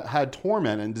 They have had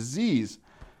torment and disease,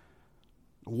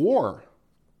 war.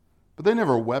 But they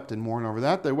never wept and mourned over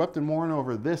that. They wept and mourned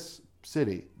over this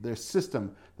city, their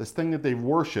system, this thing that they've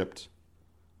worshipped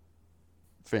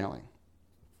failing.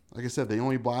 Like I said, they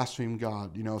only blaspheme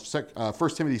God. 1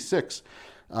 Timothy 6,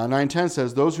 9-10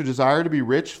 says, those who desire to be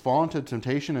rich fall into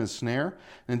temptation and snare,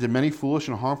 and into many foolish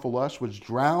and harmful lusts, which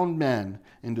drown men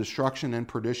in destruction and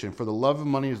perdition. For the love of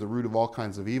money is the root of all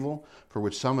kinds of evil, for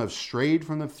which some have strayed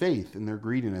from the faith in their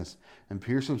greediness, and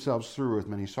pierced themselves through with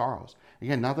many sorrows.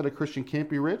 Again, not that a Christian can't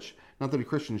be rich, not that a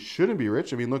Christian shouldn't be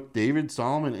rich. I mean, look, David,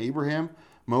 Solomon, Abraham,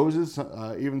 Moses,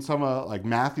 even some like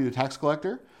Matthew, the tax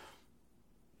collector.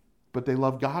 But they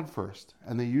love God first,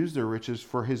 and they use their riches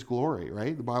for his glory,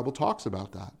 right? The Bible talks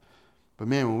about that. But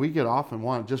man, when we get off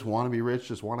and just want to be rich,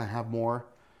 just want to have more,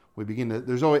 we begin to,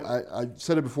 there's always, I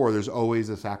said it before, there's always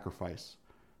a sacrifice,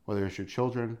 whether it's your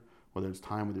children, whether it's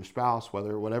time with your spouse,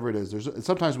 whatever it is.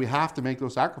 Sometimes we have to make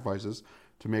those sacrifices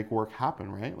to make work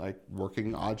happen, right? Like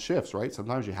working odd shifts, right?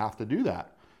 Sometimes you have to do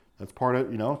that. That's part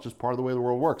of, it's just part of the way the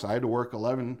world works. I had to work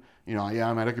 11,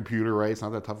 I'm at a computer, right? It's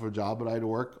not that tough of a job, but I had to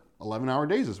work 11-hour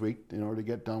days this week in order to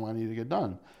get done what I needed to get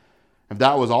done. If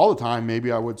that was all the time,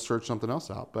 maybe I would search something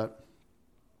else out. But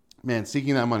man,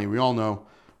 seeking that money, we all know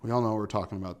what we're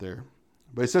talking about there.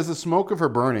 But it says the smoke of her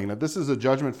burning. Now this is a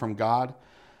judgment from God.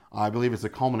 I believe it's a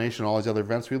culmination of all these other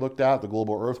events we looked at, the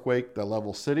global earthquake that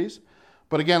levels cities.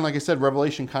 But again, like I said,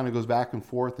 Revelation kind of goes back and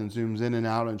forth and zooms in and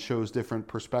out and shows different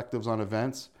perspectives on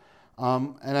events.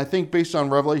 And I think based on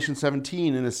Revelation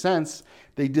 17, in a sense,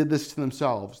 they did this to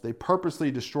themselves. They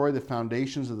purposely destroy the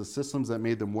foundations of the systems that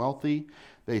made them wealthy.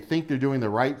 They think they're doing the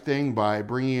right thing by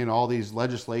bringing in all these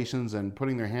legislations and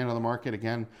putting their hand on the market.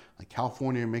 Again, like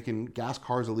California making gas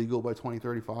cars illegal by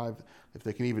 2035, if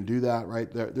they can even do that,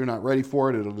 right? They're not ready for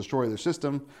it. It'll destroy their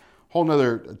system. Whole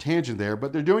nother tangent there.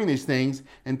 But they're doing these things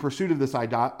in pursuit of this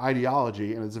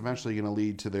ideology, and it's eventually going to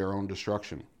lead to their own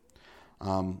destruction.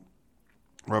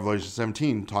 Revelation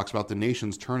 17 talks about the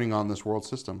nations turning on this world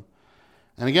system.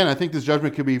 And again, I think this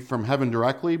judgment could be from heaven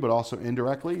directly, but also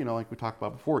indirectly, like we talked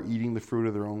about before, eating the fruit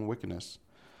of their own wickedness.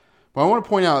 But I want to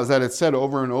point out is that it's said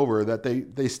over and over that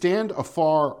they stand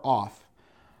afar off.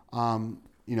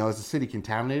 Is the city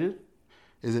contaminated?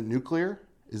 Is it nuclear?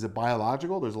 Is it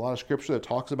biological? There's a lot of scripture that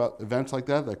talks about events like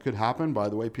that could happen by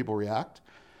the way people react.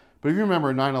 But if you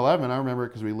remember 9/11, I remember it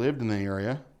because we lived in the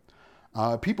area.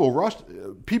 People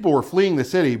were fleeing the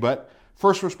city, but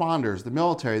first responders, the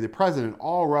military, the president,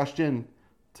 all rushed in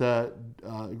to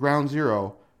ground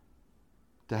zero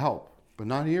to help, but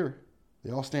not here.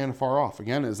 They all stand far off.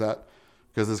 Again, is that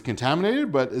because it's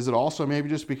contaminated, but is it also maybe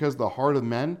just because the heart of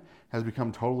men has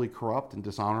become totally corrupt and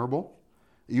dishonorable?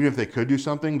 Even if they could do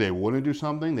something, they wouldn't do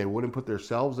something. They wouldn't put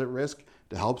themselves at risk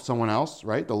to help someone else,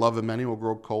 right? The love of many will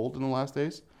grow cold in the last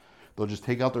days. They'll just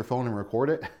take out their phone and record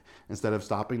it instead of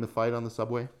stopping the fight on the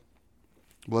subway.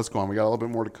 But let's go on. We got a little bit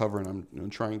more to cover, and I'm going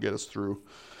to try and get us through.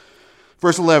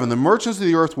 Verse 11, the merchants of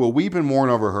the earth will weep and mourn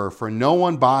over her, for no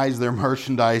one buys their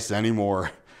merchandise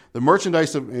anymore. The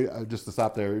merchandise of, just to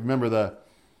stop there, remember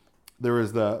there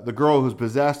was the girl who's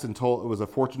possessed and told, it was a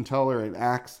fortune teller in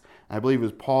Acts. I believe it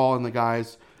was Paul and the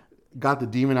guys got the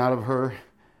demon out of her.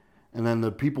 And then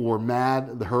the people were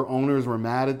mad. Her owners were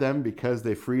mad at them because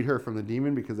they freed her from the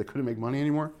demon because they couldn't make money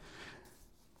anymore.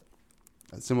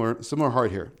 Similar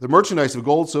heart here. The merchandise of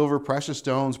gold, silver, precious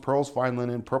stones, pearls, fine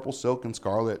linen, purple silk, and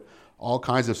scarlet, all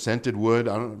kinds of scented wood.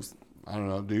 I don't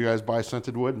know. Do you guys buy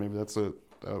scented wood? Maybe that's a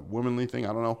womanly thing.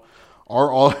 I don't know. Are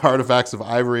all artifacts of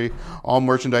ivory, all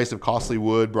merchandise of costly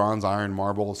wood, bronze, iron,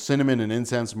 marble, cinnamon and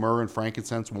incense, myrrh and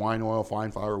frankincense, wine, oil,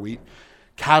 fine flour, wheat,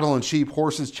 cattle and sheep,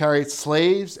 horses, chariots,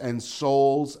 slaves, and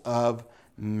souls of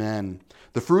men.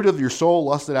 The fruit of your soul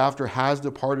lusted after has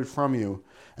departed from you,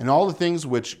 and all the things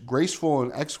which graceful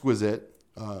and exquisite,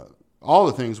 all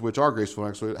the things which are graceful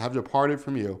and exquisite have departed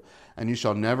from you, and you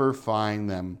shall never find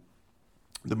them.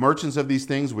 The merchants of these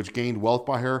things which gained wealth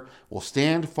by her will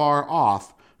stand far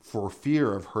off for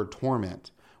fear of her torment,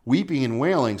 weeping and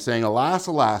wailing, saying, Alas,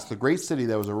 alas, the great city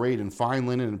that was arrayed in fine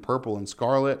linen and purple and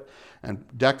scarlet, and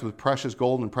decked with precious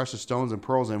gold and precious stones and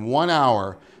pearls. In 1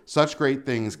 hour, such great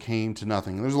things came to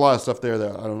nothing. And there's a lot of stuff there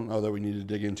that I don't know that we need to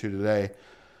dig into today.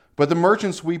 But the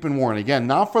merchants weep and mourn, again,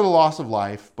 not for the loss of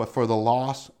life, but for the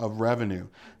loss of revenue.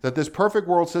 That this perfect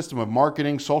world system of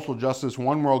marketing, social justice,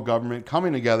 one world government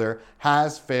coming together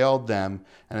has failed them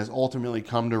and has ultimately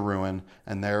come to ruin,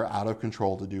 and they're out of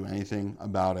control to do anything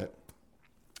about it.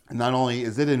 And not only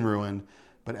is it in ruin,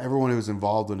 but everyone who's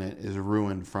involved in it is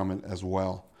ruined from it as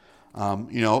well.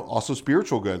 Also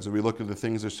spiritual goods. If we look at the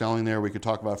things they're selling there, we could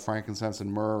talk about frankincense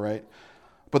and myrrh, right?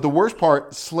 But the worst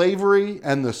part, slavery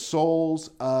and the souls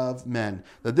of men.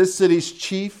 That this city's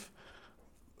chief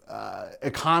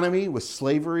economy was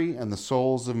slavery and the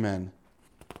souls of men.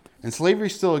 And slavery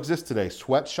still exists today.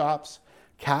 Sweatshops,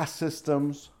 caste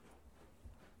systems,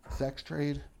 sex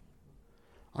trade.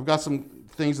 I've got some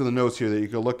things in the notes here that you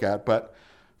can look at, but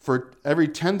for every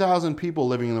 10,000 people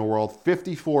living in the world,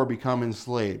 54 become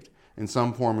enslaved in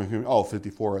some form of human.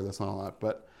 54, that's not a lot,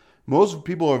 but most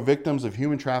people who are victims of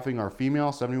human trafficking are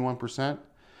female, 71%.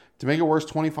 To make it worse,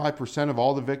 25% of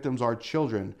all the victims are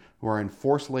children who are in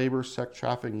forced labor, sex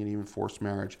trafficking, and even forced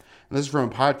marriage. And this is from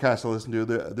a podcast I listen to.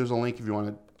 There's a link if you want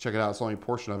to check it out. It's only a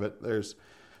portion of it. There's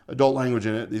adult language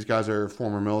in it. These guys are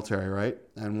former military, right?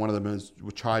 And one of them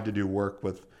tried to do work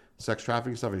with sex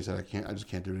trafficking stuff. And he said, I just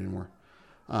can't do it anymore.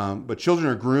 But children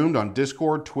are groomed on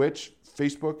Discord, Twitch,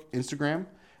 Facebook, Instagram,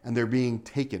 and they're being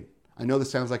taken. I know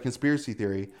this sounds like conspiracy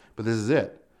theory, but this is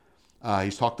it.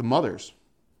 He's talked to mothers.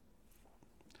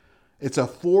 It's a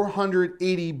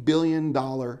 $480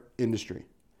 billion industry.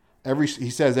 He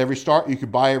says you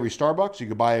could buy every Starbucks, you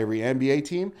could buy every NBA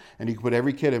team, and you could put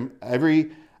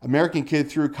every American kid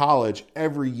through college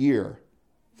every year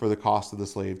for the cost of the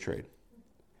slave trade.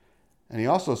 And he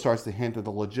also starts to hint at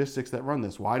the logistics that run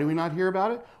this. Why do we not hear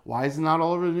about it? Why is it not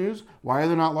all over the news? Why are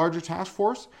there not larger task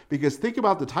force? Because think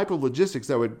about the type of logistics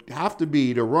that would have to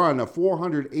be to run a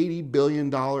 $480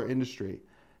 billion industry.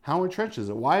 How entrenched is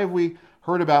it? Why have we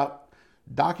heard about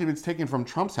documents taken from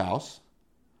Trump's house,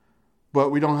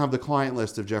 but we don't have the client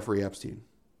list of Jeffrey Epstein?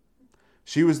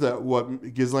 She was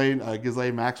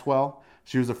Ghislaine Maxwell.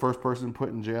 She was the first person put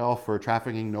in jail for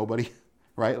trafficking nobody,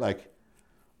 right? Like,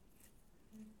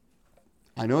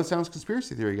 I know it sounds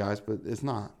conspiracy theory, guys, but it's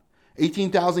not.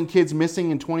 18,000 kids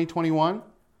missing in 2021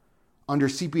 under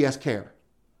CPS care.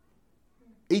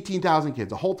 18,000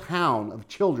 kids, a whole town of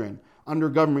children under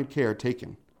government care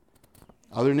taken.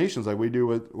 Other nations, like we do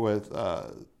with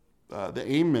the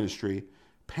AIM ministry,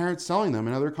 parents selling them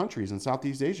in other countries in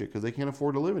Southeast Asia because they can't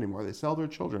afford to live anymore. They sell their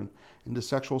children into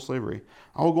sexual slavery.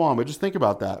 I will go on, but just think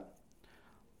about that.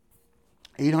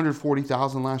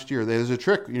 840,000 last year. There's a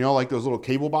trick, like those little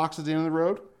cable boxes at the end of the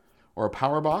road or a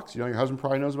power box. Your husband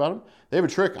probably knows about them. They have a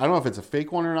trick. I don't know if it's a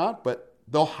fake one or not, but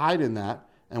they'll hide in that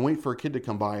and wait for a kid to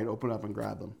come by and open up and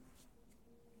grab them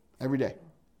every day.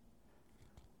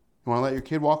 You want to let your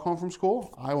kid walk home from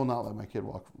school? I will not let my kid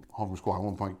walk home from school. I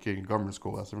won't put my kid in government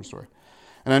school. That's a different story.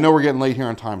 And I know we're getting late here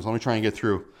on time, so let me try and get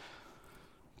through.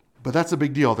 But that's a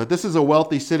big deal, that this is a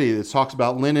wealthy city that talks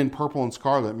about linen, purple, and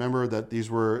scarlet. Remember that these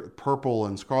were purple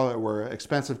and scarlet were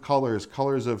expensive colors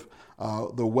of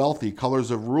the wealthy,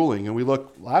 colors of ruling. And we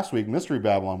looked last week, Mystery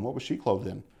Babylon, what was she clothed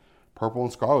in? Purple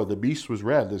and scarlet. The beast was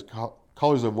red. There's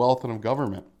colors of wealth and of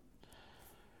government.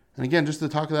 And again, just to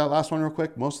talk to that last one real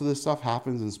quick, most of this stuff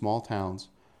happens in small towns.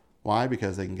 Why?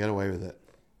 Because they can get away with it.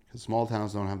 Because small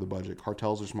towns don't have the budget.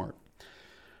 Cartels are smart.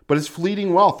 But it's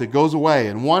fleeting wealth. It goes away.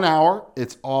 In 1 hour,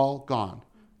 it's all gone.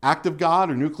 Act of God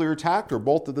or nuclear attack or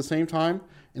both at the same time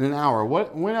in an hour.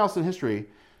 When else in history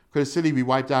could a city be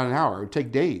wiped out in an hour? It would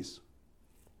take days.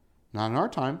 Not in our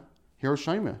time.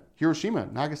 Hiroshima,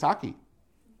 Nagasaki.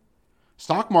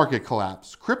 Stock market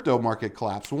collapse, crypto market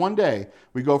collapse. One day,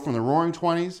 we go from the roaring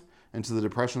 20s into the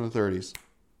depression of the 30s.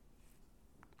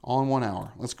 All in 1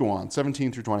 hour. Let's go on.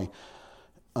 17 through 20.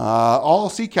 All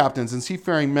sea captains and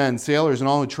seafaring men, sailors, and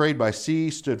all who trade by sea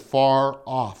stood far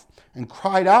off and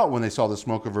cried out when they saw the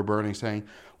smoke of her burning, saying,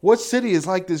 "What city is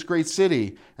like this great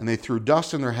city?" And they threw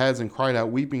dust in their heads and cried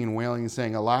out, weeping and wailing, and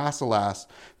saying, "Alas, alas,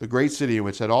 the great city in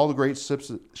which had all the great ships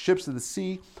of the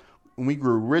sea, and we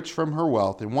grew rich from her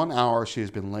wealth. In 1 hour she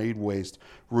has been laid waste.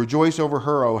 Rejoice over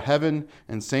her, O heaven,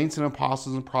 and saints and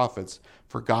apostles and prophets,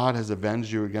 for God has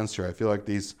avenged you against her." I feel like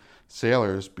these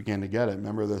sailors began to get it.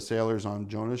 Remember the sailors on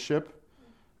Jonah's ship?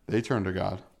 They turned to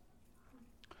God.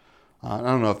 I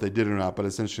don't know if they did or not, but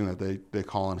it's interesting that they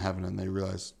call on heaven and they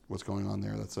realize what's going on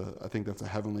there. I think that's a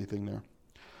heavenly thing there.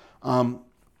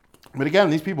 But again,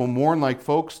 these people mourn like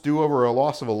folks do over a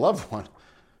loss of a loved one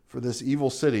for this evil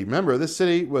city. Remember, this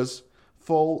city was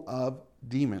full of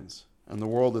demons, and the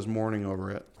world is mourning over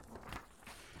it.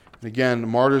 And again,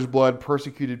 martyr's blood,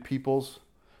 persecuted peoples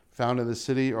found in the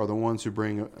city are the ones who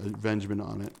bring avengement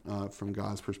on it from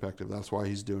God's perspective. That's why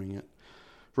he's doing it.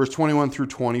 Verse 21 through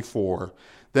 24.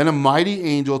 Then a mighty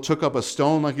angel took up a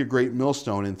stone like a great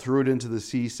millstone and threw it into the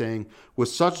sea, saying, "With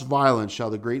such violence shall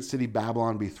the great city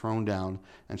Babylon be thrown down,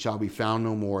 and shall be found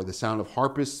no more. The sound of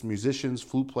harpists, musicians,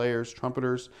 flute players,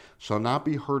 trumpeters shall not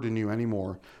be heard in you any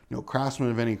more. No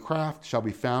craftsman of any craft shall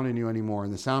be found in you any more.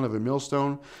 And the sound of a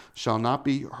millstone shall not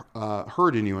be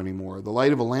heard in you any more. The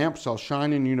light of a lamp shall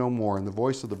shine in you no more. And the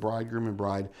voice of the bridegroom and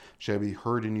bride shall be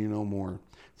heard in you no more.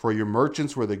 For your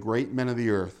merchants were the great men of the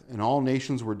earth, and all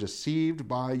nations were deceived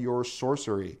by your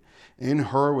sorcery. In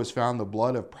her was found the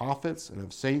blood of prophets and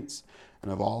of saints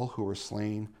and of all who were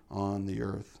slain on the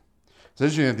earth." It's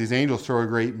interesting that these angels throw a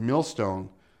great millstone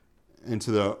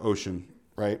into the ocean,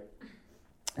 right?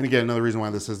 And again, another reason why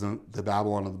this isn't the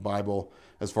Babylon of the Bible,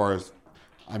 as far as,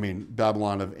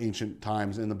 Babylon of ancient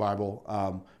times in the Bible,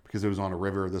 because it was on a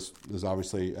river. This is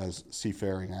obviously as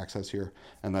seafaring access here,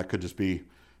 and that could just be,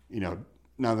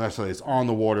 not necessarily it's on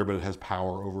the water, but it has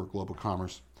power over global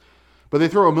commerce. But they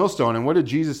throw a millstone, and what did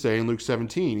Jesus say in Luke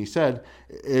 17? He said,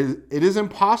 "It is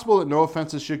impossible that no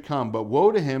offenses should come, but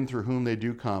woe to him through whom they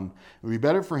do come. It would be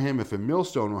better for him if a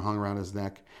millstone were hung around his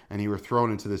neck and he were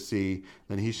thrown into the sea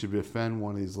than he should defend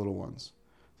one of these little ones."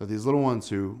 That these little ones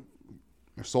who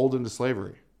are sold into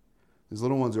slavery, these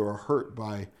little ones who are hurt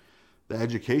by the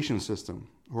education system,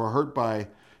 who are hurt by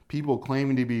people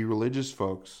claiming to be religious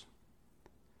folks.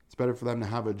 It's better for them to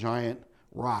have a giant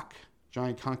rock,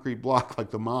 giant concrete block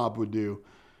like the mob would do,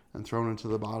 and thrown into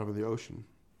the bottom of the ocean.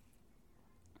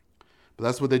 But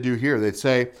that's what they do here. They'd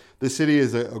say this city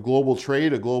is a global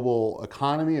trade, a global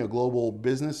economy, a global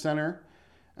business center,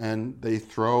 and they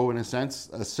throw, in a sense,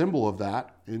 a symbol of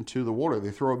that into the water.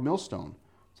 They throw a millstone,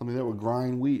 something that would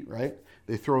grind wheat, right?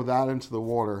 They throw that into the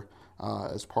water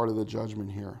as part of the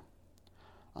judgment here.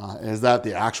 Is that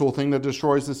the actual thing that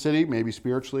destroys the city? Maybe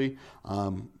spiritually.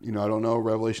 I don't know.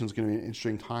 Revelation is going to be an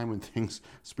interesting time when things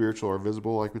spiritual are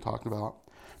visible, like we talked about.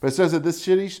 But it says that this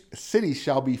city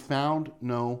shall be found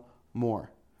no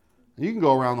more. And you can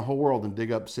go around the whole world and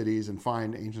dig up cities and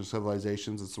find ancient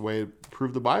civilizations. It's the way to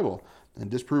prove the Bible and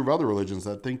disprove other religions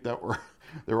that think that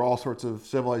there were all sorts of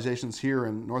civilizations here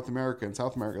in North America and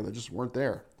South America that just weren't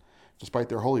there, despite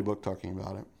their holy book talking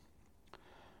about it.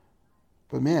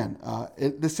 But man,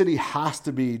 the city has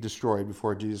to be destroyed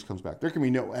before Jesus comes back. There can be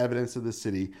no evidence of the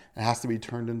city. It has to be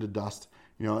turned into dust.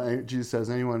 Jesus says,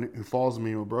 anyone who falls on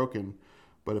me will be broken,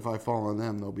 but if I fall on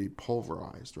them, they'll be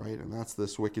pulverized, right? And that's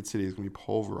this wicked city is going to be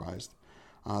pulverized.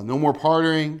 No more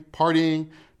partying,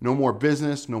 no more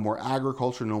business, no more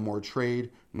agriculture, no more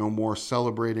trade, no more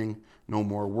celebrating, no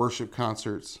more worship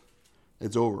concerts.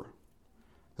 It's over.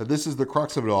 That this is the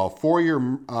crux of it all. For your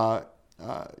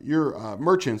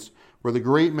merchants were the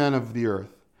great men of the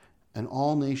earth, and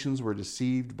all nations were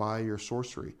deceived by your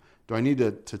sorcery. Do I need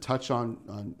to touch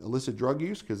on illicit drug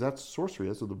use? Because that's sorcery.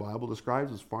 That's what the Bible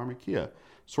describes as pharmakia,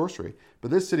 sorcery.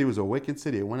 But this city was a wicked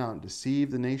city. It went out and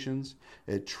deceived the nations.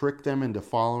 It tricked them into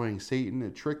following Satan.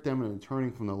 It tricked them into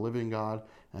turning from the living God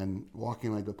and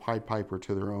walking like the Pied Piper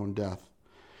to their own death.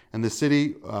 And the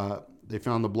city, they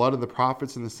found the blood of the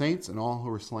prophets and the saints and all who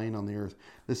were slain on the earth.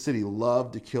 This city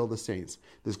loved to kill the saints.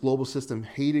 This global system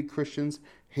hated Christians,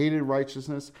 hated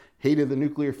righteousness, hated the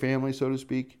nuclear family, so to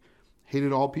speak,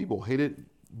 hated all people, hated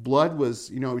blood was,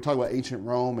 we talk about ancient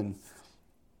Rome and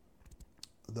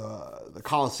the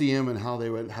Colosseum and how they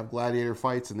would have gladiator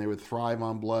fights and they would thrive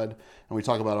on blood. And we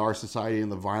talk about our society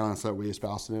and the violence that we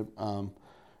espouse in it,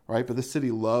 right? But this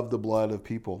city loved the blood of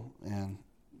people and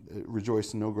it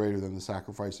rejoiced no greater than the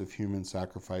sacrifice of human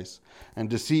sacrifice. And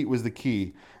deceit was the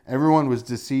key. Everyone was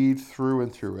deceived through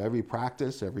and through. Every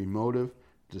practice, every motive,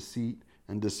 deceit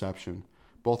and deception.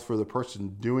 Both for the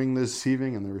person doing the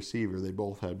deceiving and the receiver, they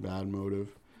both had bad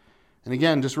motive. And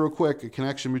again, just real quick, a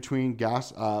connection between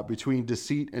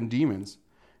deceit and demons.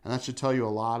 And that should tell you a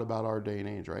lot about our day and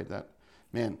age, right? That,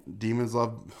 man, demons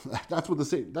love, that's what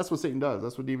Satan does.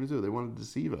 That's what demons do. They want to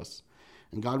deceive us.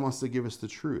 And God wants to give us the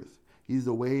truth. He's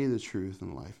the way, the truth,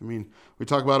 and life. I mean, we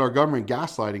talk about our government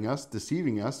gaslighting us,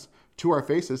 deceiving us to our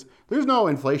faces. There's no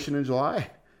inflation in July.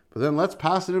 But then let's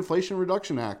pass an Inflation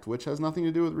Reduction Act, which has nothing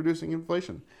to do with reducing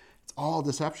inflation. It's all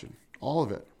deception, all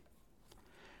of it.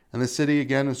 And the city,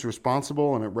 again, is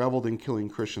responsible, and it reveled in killing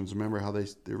Christians. Remember how they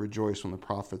rejoiced when the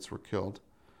prophets were killed.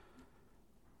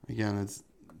 Again, it's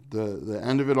the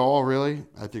end of it all, really,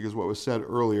 I think is what was said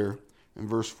earlier in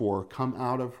verse 4. Come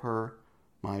out of her,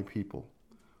 my people.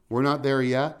 We're not there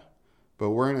yet, but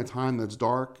we're in a time that's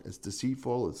dark, it's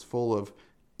deceitful, it's full of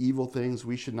evil things.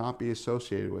 We should not be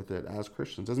associated with it as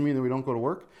Christians. Doesn't mean that we don't go to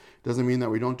work. Doesn't mean that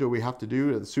we don't do what we have to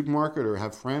do at the supermarket or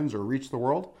have friends or reach the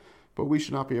world, but we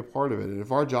should not be a part of it. And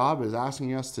if our job is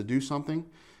asking us to do something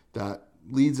that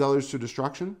leads others to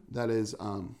destruction, that is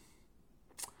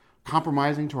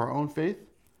compromising to our own faith,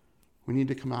 we need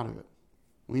to come out of it.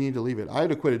 We need to leave it. I had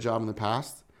to quit a job in the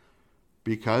past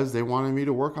because they wanted me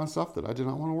to work on stuff that I did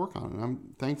not want to work on. And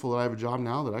I'm thankful that I have a job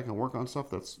now that I can work on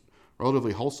stuff that's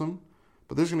relatively wholesome.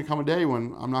 But there's going to come a day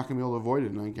when I'm not going to be able to avoid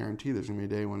it, and I guarantee there's going to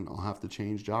be a day when I'll have to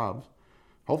change jobs.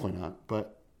 Hopefully not,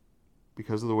 but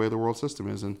because of the way the world system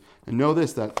is. And know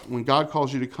this, that when God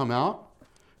calls you to come out,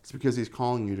 it's because he's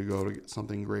calling you to go to get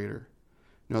something greater.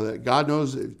 Know that God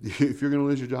knows if you're going to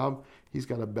lose your job, he's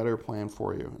got a better plan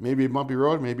for you. Maybe a bumpy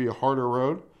road, maybe a harder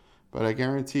road, but I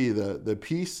guarantee the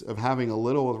peace of having a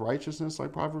little with righteousness,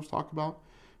 like Proverbs talk about,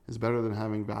 is better than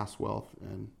having vast wealth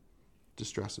and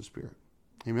distress of spirit.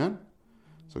 Amen?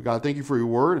 So God, thank you for your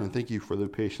word, and thank you for the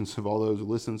patience of all those who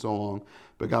listened so long.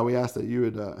 But God, we ask that you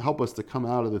would help us to come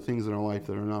out of the things in our life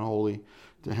that are not holy,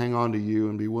 to hang on to you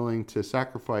and be willing to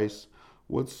sacrifice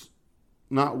what's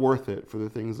not worth it for the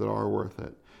things that are worth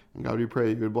it. And God, we pray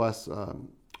that you would bless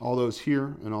all those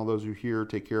here and all those who here,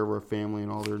 take care of our family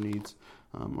and all their needs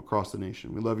across the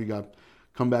nation. We love you, God.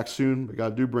 Come back soon, but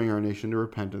God, do bring our nation to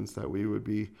repentance, that we would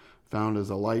be found as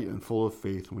a light and full of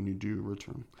faith when you do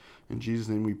return. In Jesus'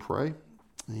 name we pray.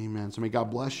 Amen. So may God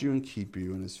bless you and keep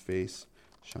you, and his face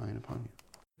shine upon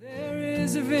you. There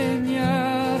is a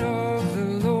vineyard of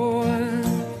the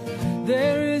Lord.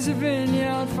 There is a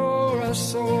vineyard for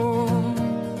us all.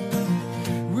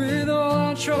 With all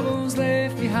our troubles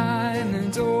left behind,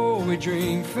 and all we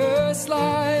drink first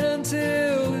light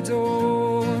until